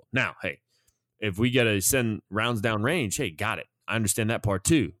this world. Now, hey, if we got to send rounds down range, hey, got it. I understand that part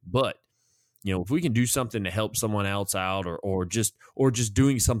too. But, if we can do something to help someone else out or just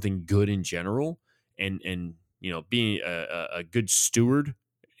doing something good in general and being a good steward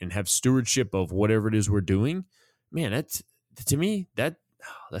and have stewardship of whatever it is we're doing, man, that's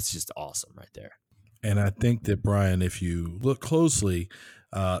just awesome right there. And I think that, Brian, if you look closely,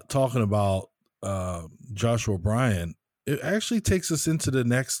 talking about Joshua Bryan, it actually takes us into the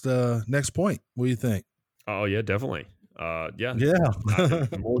next point. What do you think? Oh yeah, definitely. Yeah, Yeah.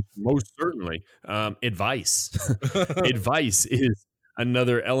 most certainly. Advice. Advice is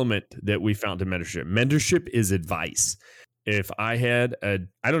another element that we found in mentorship. Mentorship is advice. If I had I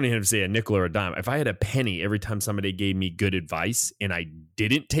don't even have to say a nickel or a dime. If I had a penny every time somebody gave me good advice and I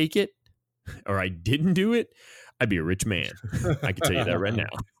didn't take it or I didn't do it, I'd be a rich man. I can tell you that right now.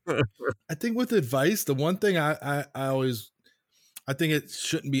 I think with advice, the one thing I think it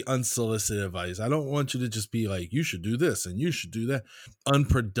shouldn't be unsolicited advice. I don't want you to just be like, you should do this and you should do that.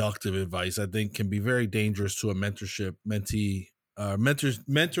 Unproductive advice, I think, can be very dangerous to a mentor-mentee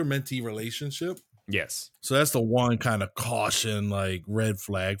relationship. Yes. So that's the one kind of caution, like red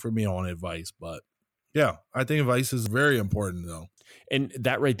flag for me on advice. But yeah, I think advice is very important though. And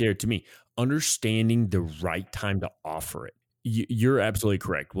that right there, to me, understanding the right time to offer it. You're absolutely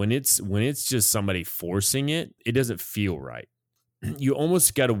correct. When it's just somebody forcing it, it doesn't feel right. You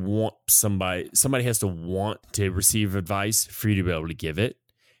almost got to want somebody has to want to receive advice for you to be able to give it.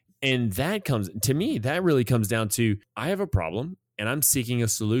 And that comes, to me, that really comes down to, I have a problem and I'm seeking a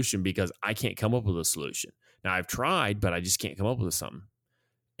solution because I can't come up with a solution. Now I've tried, but I just can't come up with something.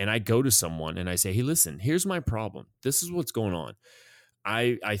 And I go to someone and I say, hey, listen, here's my problem. This is what's going on.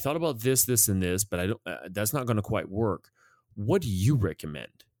 I thought about this, and this, but I don't, that's not going to quite work. What do you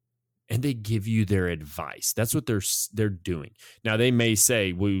recommend? And they give you their advice. That's what they're doing. Now they may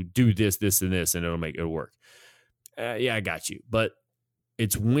say, "Well, do this, and this, and it'll make it work." Yeah, I got you. But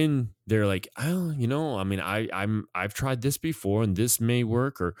it's when they're like, "Oh, I mean, I've tried this before, and this may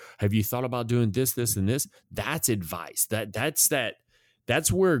work." Or have you thought about doing this, and this? That's advice.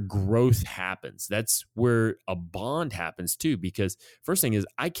 That's where growth happens. That's where a bond happens too. Because first thing is,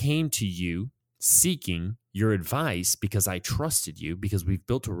 I came to you seeking your advice because I trusted you, because we've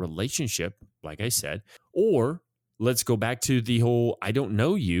built a relationship, like I said. Or let's go back to the whole, I don't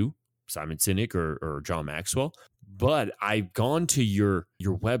know you, Simon Sinek or John Maxwell, but I've gone to your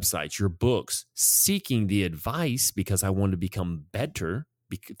websites, your books, seeking the advice because I want to become better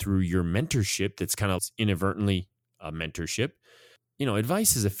through your mentorship. That's kind of inadvertently a mentorship.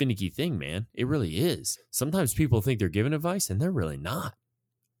 Advice is a finicky thing, man. It really is. Sometimes people think they're giving advice and they're really not.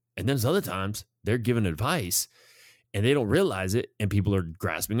 And then there's other times they're giving advice and they don't realize it and people are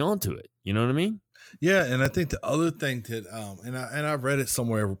grasping onto it. You know what I mean? Yeah. And I think the other thing that, and I've read it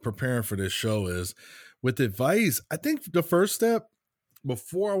somewhere preparing for this show, is with advice, I think the first step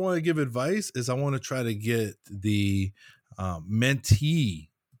before I want to give advice is I want to try to get the mentee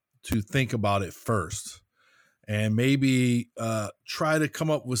to think about it first. And maybe try to come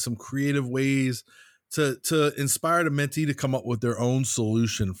up with some creative ways to inspire the mentee to come up with their own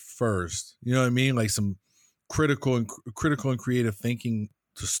solution first. You know what I mean? Like some critical and creative thinking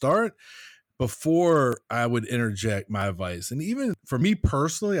to start before I would interject my advice. And even for me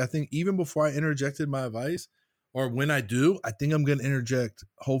personally, I think even before I interjected my advice, or when I do, I think I'm going to interject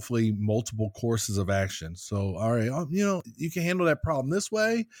hopefully multiple courses of action. So, all right, you can handle that problem this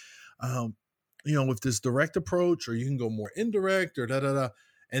way. With this direct approach, or you can go more indirect, or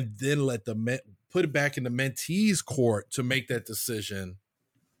and then let put it back in the mentee's court to make that decision.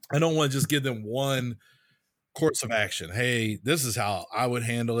 I don't want to just give them one course of action. Hey, this is how I would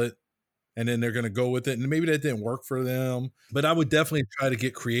handle it. And then they're going to go with it. And maybe that didn't work for them, but I would definitely try to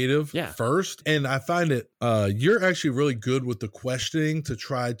get creative first. And I find that you're actually really good with the questioning to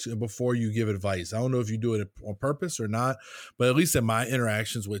try to, before you give advice. I don't know if you do it on purpose or not, but at least in my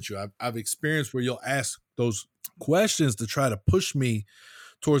interactions with you, I've experienced where you'll ask those questions to try to push me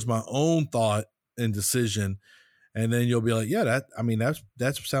towards my own thought and decision. And then you'll be like, yeah,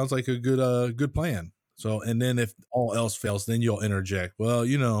 that sounds like a good plan. So, and then if all else fails, then you'll interject. Well,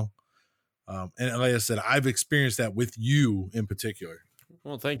 and like I said, I've experienced that with you in particular.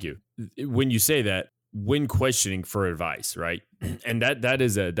 Well, thank you. When you say that, when questioning for advice, right? And that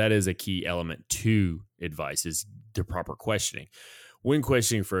is a key element to advice, is the proper questioning. When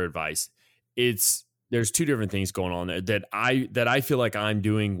questioning for advice, there's two different things going on there that I feel like I'm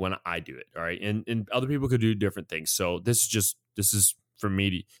doing when I do it. All right. And other people could do different things. So this is from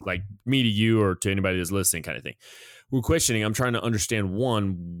me to you or to anybody that's listening kind of thing. We're questioning. I'm trying to understand,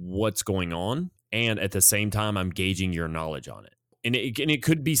 one, what's going on. And at the same time, I'm gauging your knowledge on it. And it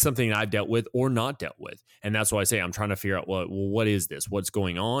could be something I've dealt with or not dealt with. And that's why I say I'm trying to figure out, what is this? What's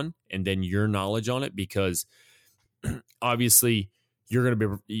going on? And then your knowledge on it, because obviously you're going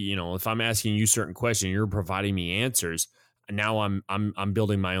to be, if I'm asking you certain questions, you're providing me answers. Now I'm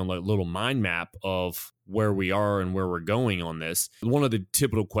building my own little mind map of where we are and where we're going on this. One of the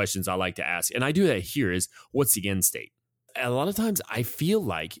typical questions I like to ask, and I do that here, is what's the end state? a lot of times I feel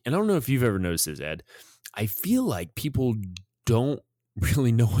like, and I don't know if you've ever noticed this, Ed, I feel like people don't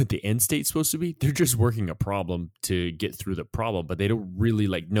really know what the end state's supposed to be. They're just working a problem to get through the problem, but they don't really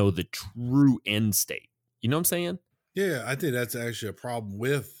know the true end state. You know what I'm saying? Yeah, I think that's actually a problem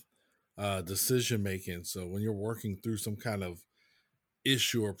with decision making. So when you're working through some kind of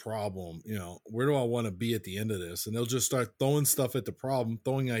issue or problem, where do I want to be at the end of this? And they'll just start throwing stuff at the problem,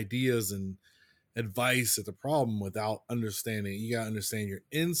 throwing ideas and advice at the problem without understanding. You got to understand your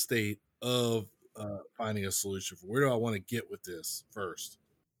end state of finding a solution for where do I want to get with this first.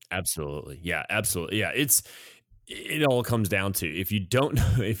 Absolutely. Yeah, absolutely. Yeah. It all comes down to, if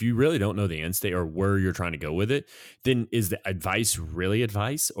you really don't know the end state or where you're trying to go with it, then is the advice really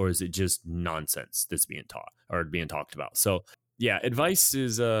advice, or is it just nonsense that's being taught or being talked about? So yeah, advice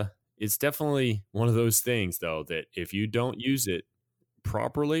is it's definitely one of those things though, that if you don't use it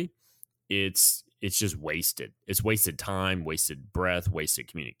properly, it's just wasted. It's wasted time, wasted breath, wasted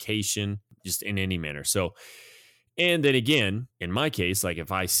communication, just in any manner. So, and then again, in my case, like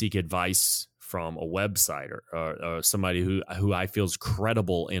if I seek advice from a website or somebody who I feel is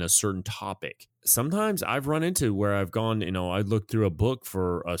credible in a certain topic, sometimes I've run into where I've gone, I looked through a book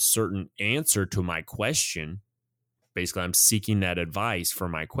for a certain answer to my question. Basically, I'm seeking that advice for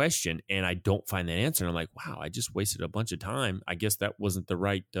my question, and I don't find that answer. And I'm like, wow, I just wasted a bunch of time. I guess that wasn't the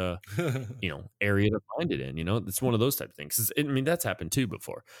right, area to find it in. It's one of those type of things. I mean, that's happened too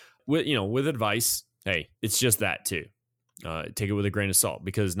before. With advice, hey, it's just that too. Take it with a grain of salt,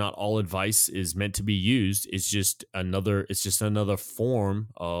 because not all advice is meant to be used. It's just another form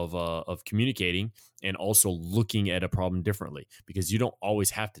of communicating and also looking at a problem differently, because you don't always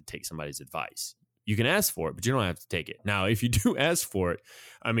have to take somebody's advice. You can ask for it, but you don't have to take it. Now, if you do ask for it,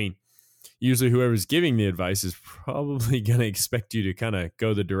 I mean, usually whoever's giving the advice is probably going to expect you to kind of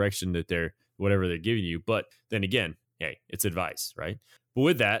go the direction that whatever they're giving you. But then again, hey, it's advice, right? But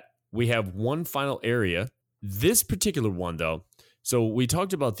with that, we have one final area. This particular one, though, so we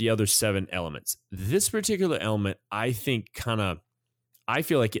talked about the other 7 elements. This particular element, I think I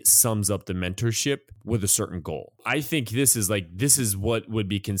feel like it sums up the mentorship with a certain goal. I think this is what would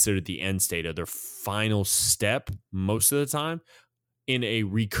be considered the end state, of their final step most of the time in a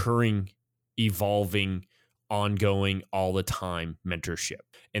recurring, evolving, ongoing, all the time mentorship.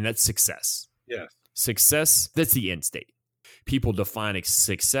 And that's success. Yes. Success, that's the end state. People define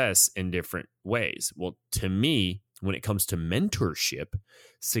success in different ways. Well, to me, when it comes to mentorship,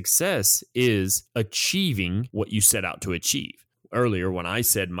 success is achieving what you set out to achieve. Earlier, when I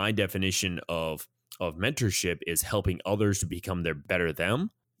said my definition of mentorship is helping others to become their better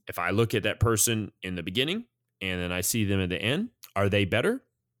them, if I look at that person in the beginning and then I see them at the end, are they better?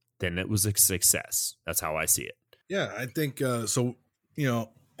 Then it was a success. That's how I see it. Yeah, I think so.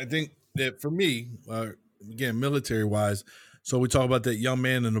 I think that for me, again, military wise, so we talk about that young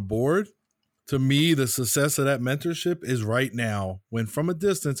man on the board. To me, the success of that mentorship is right now, when from a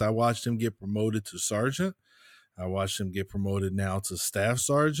distance, I watched him get promoted to sergeant. I watched him get promoted now to staff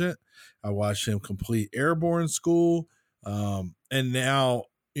sergeant. I watched him complete airborne school. And now,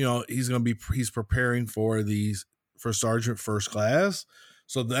 he's preparing for sergeant first class.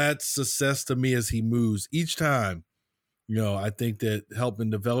 So that's success to me as he moves each time. I think that helping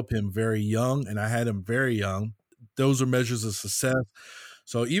develop him very young, and I had him very young. Those are measures of success.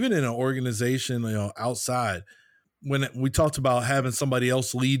 So even in an organization, outside, when we talked about having somebody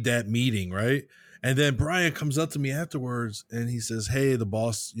else lead that meeting, right? And then Brian comes up to me afterwards and he says, hey, the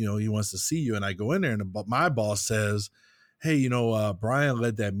boss, he wants to see you. And I go in there and my boss says, hey, Brian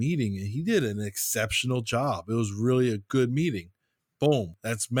led that meeting and he did an exceptional job. It was really a good meeting. Boom.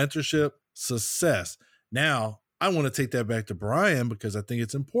 That's mentorship success. Now, I want to take that back to Brian, because I think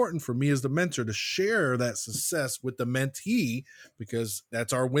it's important for me as the mentor to share that success with the mentee, because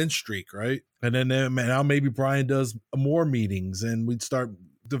that's our win streak, right? And then now maybe Brian does more meetings and we'd start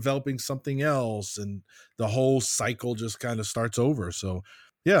developing something else, and the whole cycle just kind of starts over. So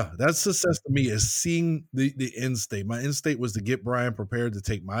yeah, that's success to me, is seeing the end state. My end state was to get Brian prepared to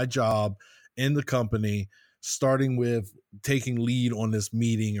take my job in the company, starting with taking lead on this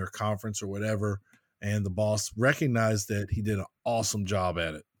meeting or conference or whatever. And the boss recognized that he did an awesome job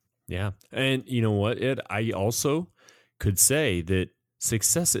at it. Yeah. And you know what, Ed? I also could say that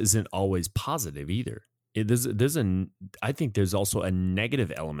success isn't always positive either. I think there's also a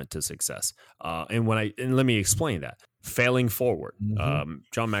negative element to success. And let me explain that. Failing forward. Mm-hmm.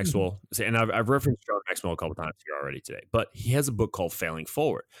 John Maxwell, and I've referenced John Maxwell a couple times here already today, but he has a book called Failing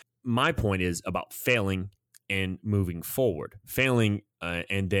Forward. My point is about failing and moving forward, failing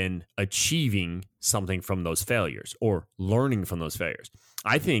and then achieving something from those failures or learning from those failures.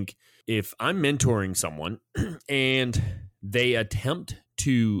 I think if I'm mentoring someone and they attempt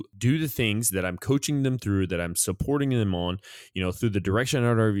to do the things that I'm coaching them through, that I'm supporting them on, through the direction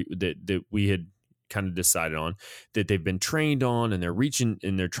that we had kind of decided on, that they've been trained on, and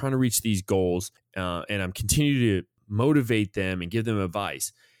they're trying to reach these goals, and I'm continuing to motivate them and give them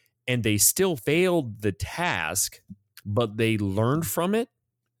advice, and they still failed the task, but they learned from it,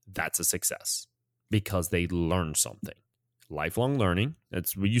 that's a success because they learned something. Lifelong learning.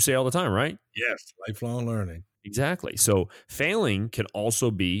 That's what you say all the time, right? Yes, lifelong learning. Exactly. So failing can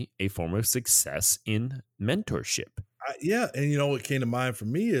also be a form of success in mentorship. Yeah, and what came to mind for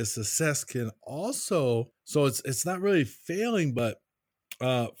me is success can also. So it's not really failing, but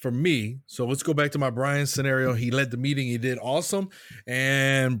for me. So let's go back to my Brian scenario. He led the meeting. He did awesome,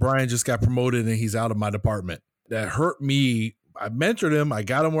 and Brian just got promoted, and he's out of my department. That hurt me. I mentored him. I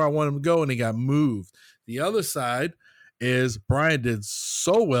got him where I wanted him to go, and he got moved. The other side is Brian did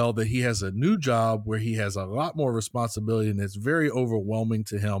so well that he has a new job where he has a lot more responsibility, and it's very overwhelming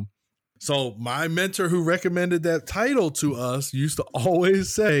to him. So my mentor who recommended that title to us used to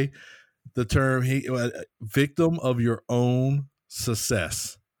always say the term victim of your own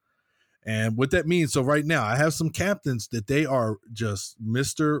success. And what that means, so right now I have some captains that they are just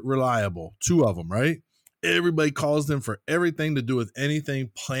Mr. Reliable, 2 of them, right? Everybody calls them for everything to do with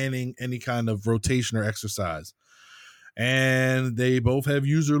anything, planning, any kind of rotation or exercise. And they both have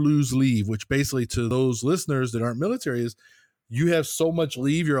use or lose leave, which basically to those listeners that aren't military is you have so much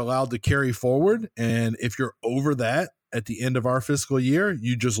leave you're allowed to carry forward. And if you're over that at the end of our fiscal year,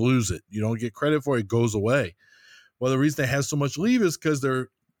 you just lose it. You don't get credit for it. It goes away. Well, the reason they have so much leave is because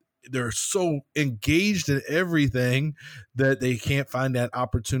they're so engaged in everything that they can't find that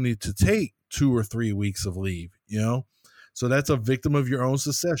opportunity to take 2 or 3 weeks of leave, So that's a victim of your own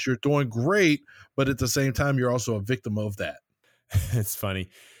success. You're doing great, but at the same time, you're also a victim of that. It's funny.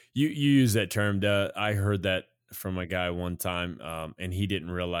 You use that term. I heard that from a guy one time, and he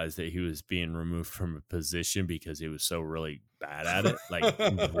didn't realize that he was being removed from a position because he was so really bad at it, like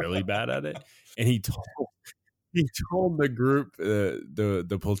really bad at it. And he told the group,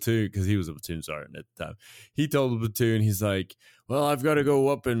 the platoon, because he was a platoon sergeant at the time. He told the platoon, he's like, well, I've got to go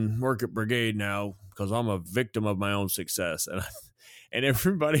up and work at brigade now because I'm a victim of my own success. And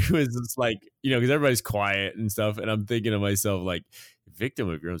everybody was just like, because everybody's quiet and stuff. And I'm thinking to myself, like, victim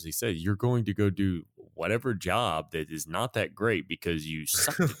of your own success, you're going to go do whatever job that is not that great because you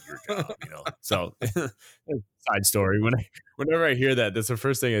sucked at your job, So side story. Whenever I hear that, that's the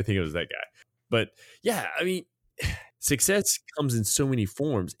first thing I think of is that guy. But yeah, I mean, success comes in so many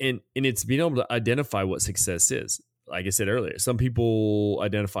forms, and it's being able to identify what success is. Like I said earlier, some people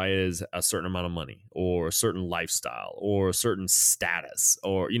identify it as a certain amount of money or a certain lifestyle or a certain status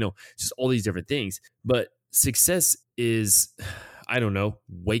or, just all these different things. But success is, I don't know,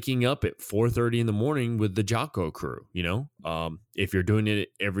 waking up at 4:30 in the morning with the Jocko crew, if you're doing it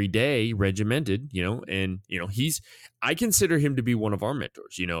every day, regimented, and, I consider him to be one of our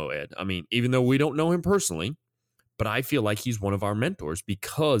mentors, Ed. I mean, even though we don't know him personally, but I feel like he's one of our mentors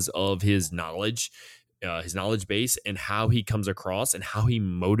because of his knowledge base and how he comes across and how he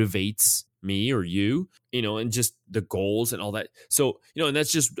motivates me or you, and just the goals and all that. So, and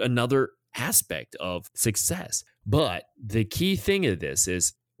that's just another aspect of success. But the key thing of this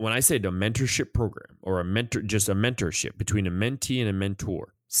is when I say the mentorship program or just a mentorship between a mentee and a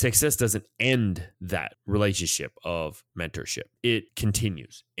mentor, success doesn't end that relationship of mentorship. It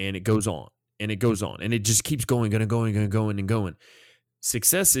continues and it goes on and it goes on and it just keeps going.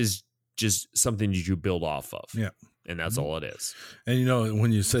 Success is just something that you build off of. Yeah. And that's all it is. And,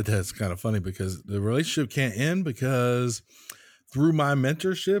 when you said that, it's kind of funny because the relationship can't end because through my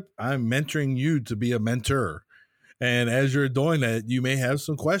mentorship, I'm mentoring you to be a mentor. And as you're doing that, you may have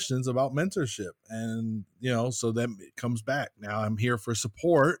some questions about mentorship. And, so then it comes back. Now I'm here for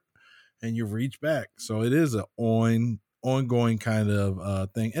support and you reach back. So it is an ongoing kind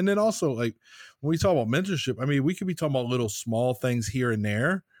of thing. And then also, like, when we talk about mentorship, I mean, we could be talking about little small things here and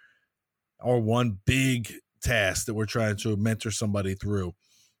there or one big task that we're trying to mentor somebody through.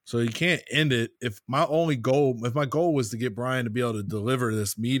 So you can't end it. If my goal was to get Brian to be able to deliver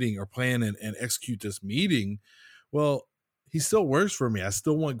this meeting or plan and execute this meeting, well, he still works for me. I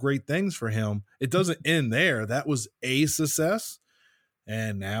still want great things for him. It doesn't end there. That was a success.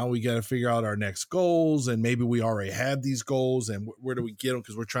 And now we got to figure out our next goals. And maybe we already have these goals. And where do we get them?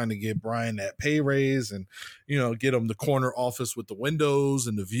 Because we're trying to get Brian that pay raise and, get him the corner office with the windows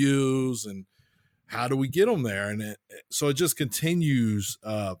and the views. And how do we get them there? And so it just continues.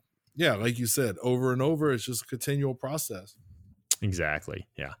 Like you said, over and over. It's just a continual process. Exactly.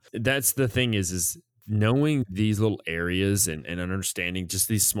 Yeah. That's the thing is knowing these little areas and understanding just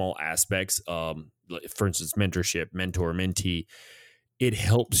these small aspects, for instance, mentorship, mentor, mentee, it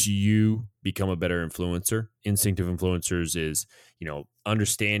helps you become a better influencer. Instinctive influencers is,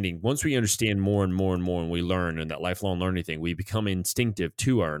 understanding. Once we understand more and more and more, and we learn, and that lifelong learning thing, we become instinctive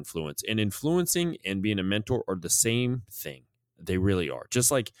to our influence. And influencing and being a mentor are the same thing. They really are.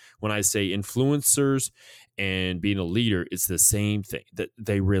 Just like when I say influencers and being a leader, it's the same thing. That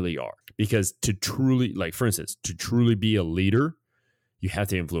they really are. Because to truly, like for instance, to truly be a leader, you have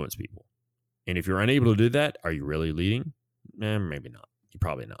to influence people. And if you're unable to do that, are you really leading? Maybe not. You're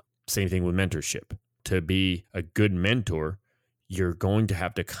probably not. Same thing with mentorship. To be a good mentor, you're going to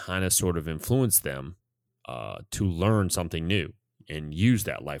have to kind of sort of influence them to learn something new and use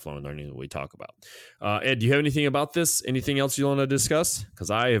that lifelong learning that we talk about. Ed, do you have anything about this? Anything else you want to discuss?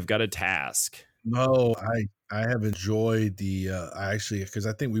 Because I have got a task. No, I have enjoyed because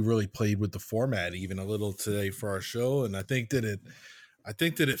I think we really played with the format even a little today for our show, and I think that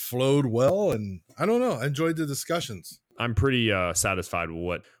it flowed well, and I don't know, I enjoyed the discussions. I'm pretty satisfied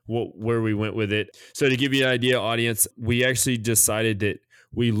with where we went with it. So to give you an idea, audience, we actually decided that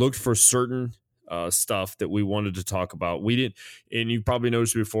we looked for certain stuff that we wanted to talk about. We didn't, and you probably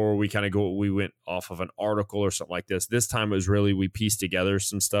noticed before, we went off of an article or something like this. This time it was really, we pieced together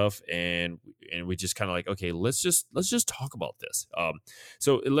some stuff and we just kind of like, okay, let's just talk about this.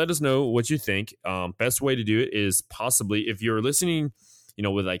 So let us know what you think. Best way to do it is possibly, if you're listening,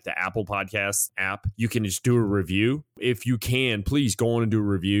 with like the Apple Podcasts app, you can just do a review. If you can, please go on and do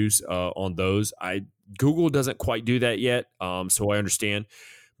reviews on those. Google doesn't quite do that yet, so I understand.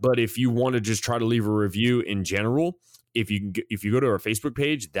 But if you want to just try to leave a review in general, if you go to our Facebook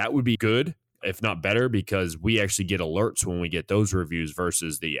page, that would be good, if not better, because we actually get alerts when we get those reviews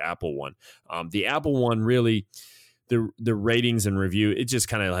versus the Apple one. The Apple one, really, the ratings and review, it just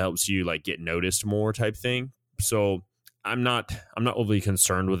kind of helps you like get noticed more type thing. So I'm not overly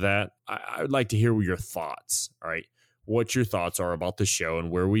concerned with that. I would like to hear your thoughts. All right, what your thoughts are about the show and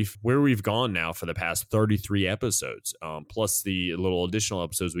where we've gone now for the past 33 episodes, plus the little additional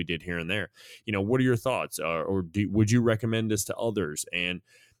episodes we did here and there. What are your thoughts? Would you recommend this to others? And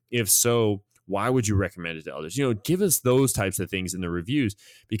if so, why would you recommend it to others? Give us those types of things in the reviews,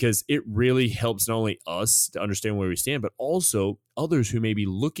 because it really helps not only us to understand where we stand, but also others who may be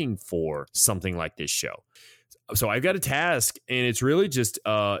looking for something like this show. So I've got a task, and it's really just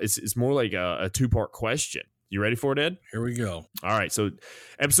it's more like a two-part question. You ready for it, Ed? Here we go. All right. So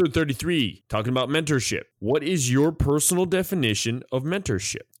episode 33, talking about mentorship. What is your personal definition of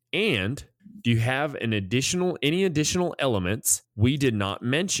mentorship? And do you have any additional elements we did not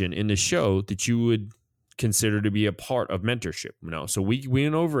mention in the show that you would consider to be a part of mentorship? No. So we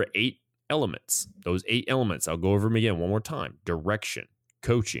went over 8 elements. Those 8 elements, I'll go over them again one more time. Direction,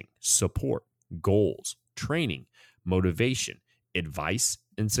 coaching, support, goals, training, motivation, advice,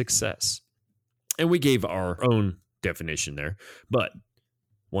 and success. And we gave our own definition there. But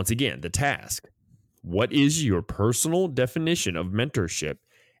once again, the task. What is your personal definition of mentorship?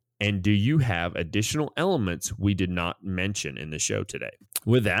 And do you have additional elements we did not mention in the show today?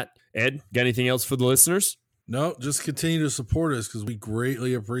 With that, Ed, got anything else for the listeners? No, just continue to support us because we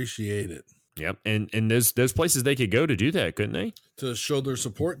greatly appreciate it. Yep. And there's places they could go to do that, couldn't they? To show their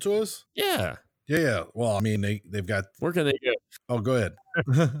support to us? Yeah. Yeah. Well, I mean, they've got... Where can they go? Oh, go ahead.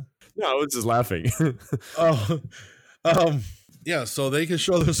 No, I was just laughing. Yeah, so they can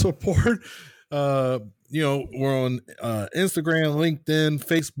show their support. We're on Instagram, LinkedIn,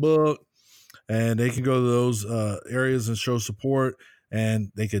 Facebook, and they can go to those areas and show support,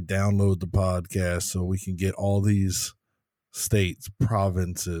 and they could download the podcast so we can get all these states,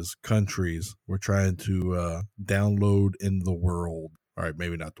 provinces, countries. We're trying to download in the world. All right,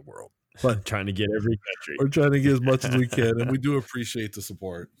 maybe not the world, but trying to get every country. We're trying to get as much as we can, and we do appreciate the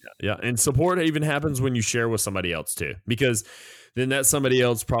support. Yeah, and support even happens when you share with somebody else too, because then that somebody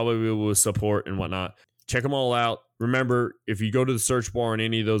else probably will support and whatnot. Check them all out. Remember, if you go to the search bar in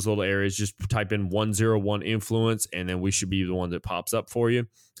any of those little areas, just type in 101 Influence, and then we should be the one that pops up for you.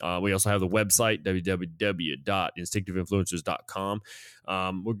 We also have the website, www.instinctiveinfluencers.com.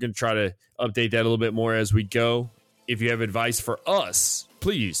 We're going to try to update that a little bit more as we go. If you have advice for us,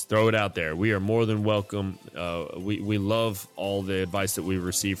 please throw it out there. We are more than welcome. We love all the advice that we've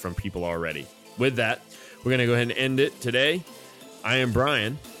received from people already. With that, we're going to go ahead and end it today. I am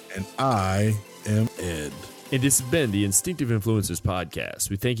Brian. And I am Ed. And this has been the Instinctive Influencers Podcast.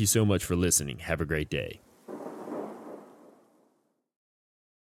 We thank you so much for listening. Have a great day.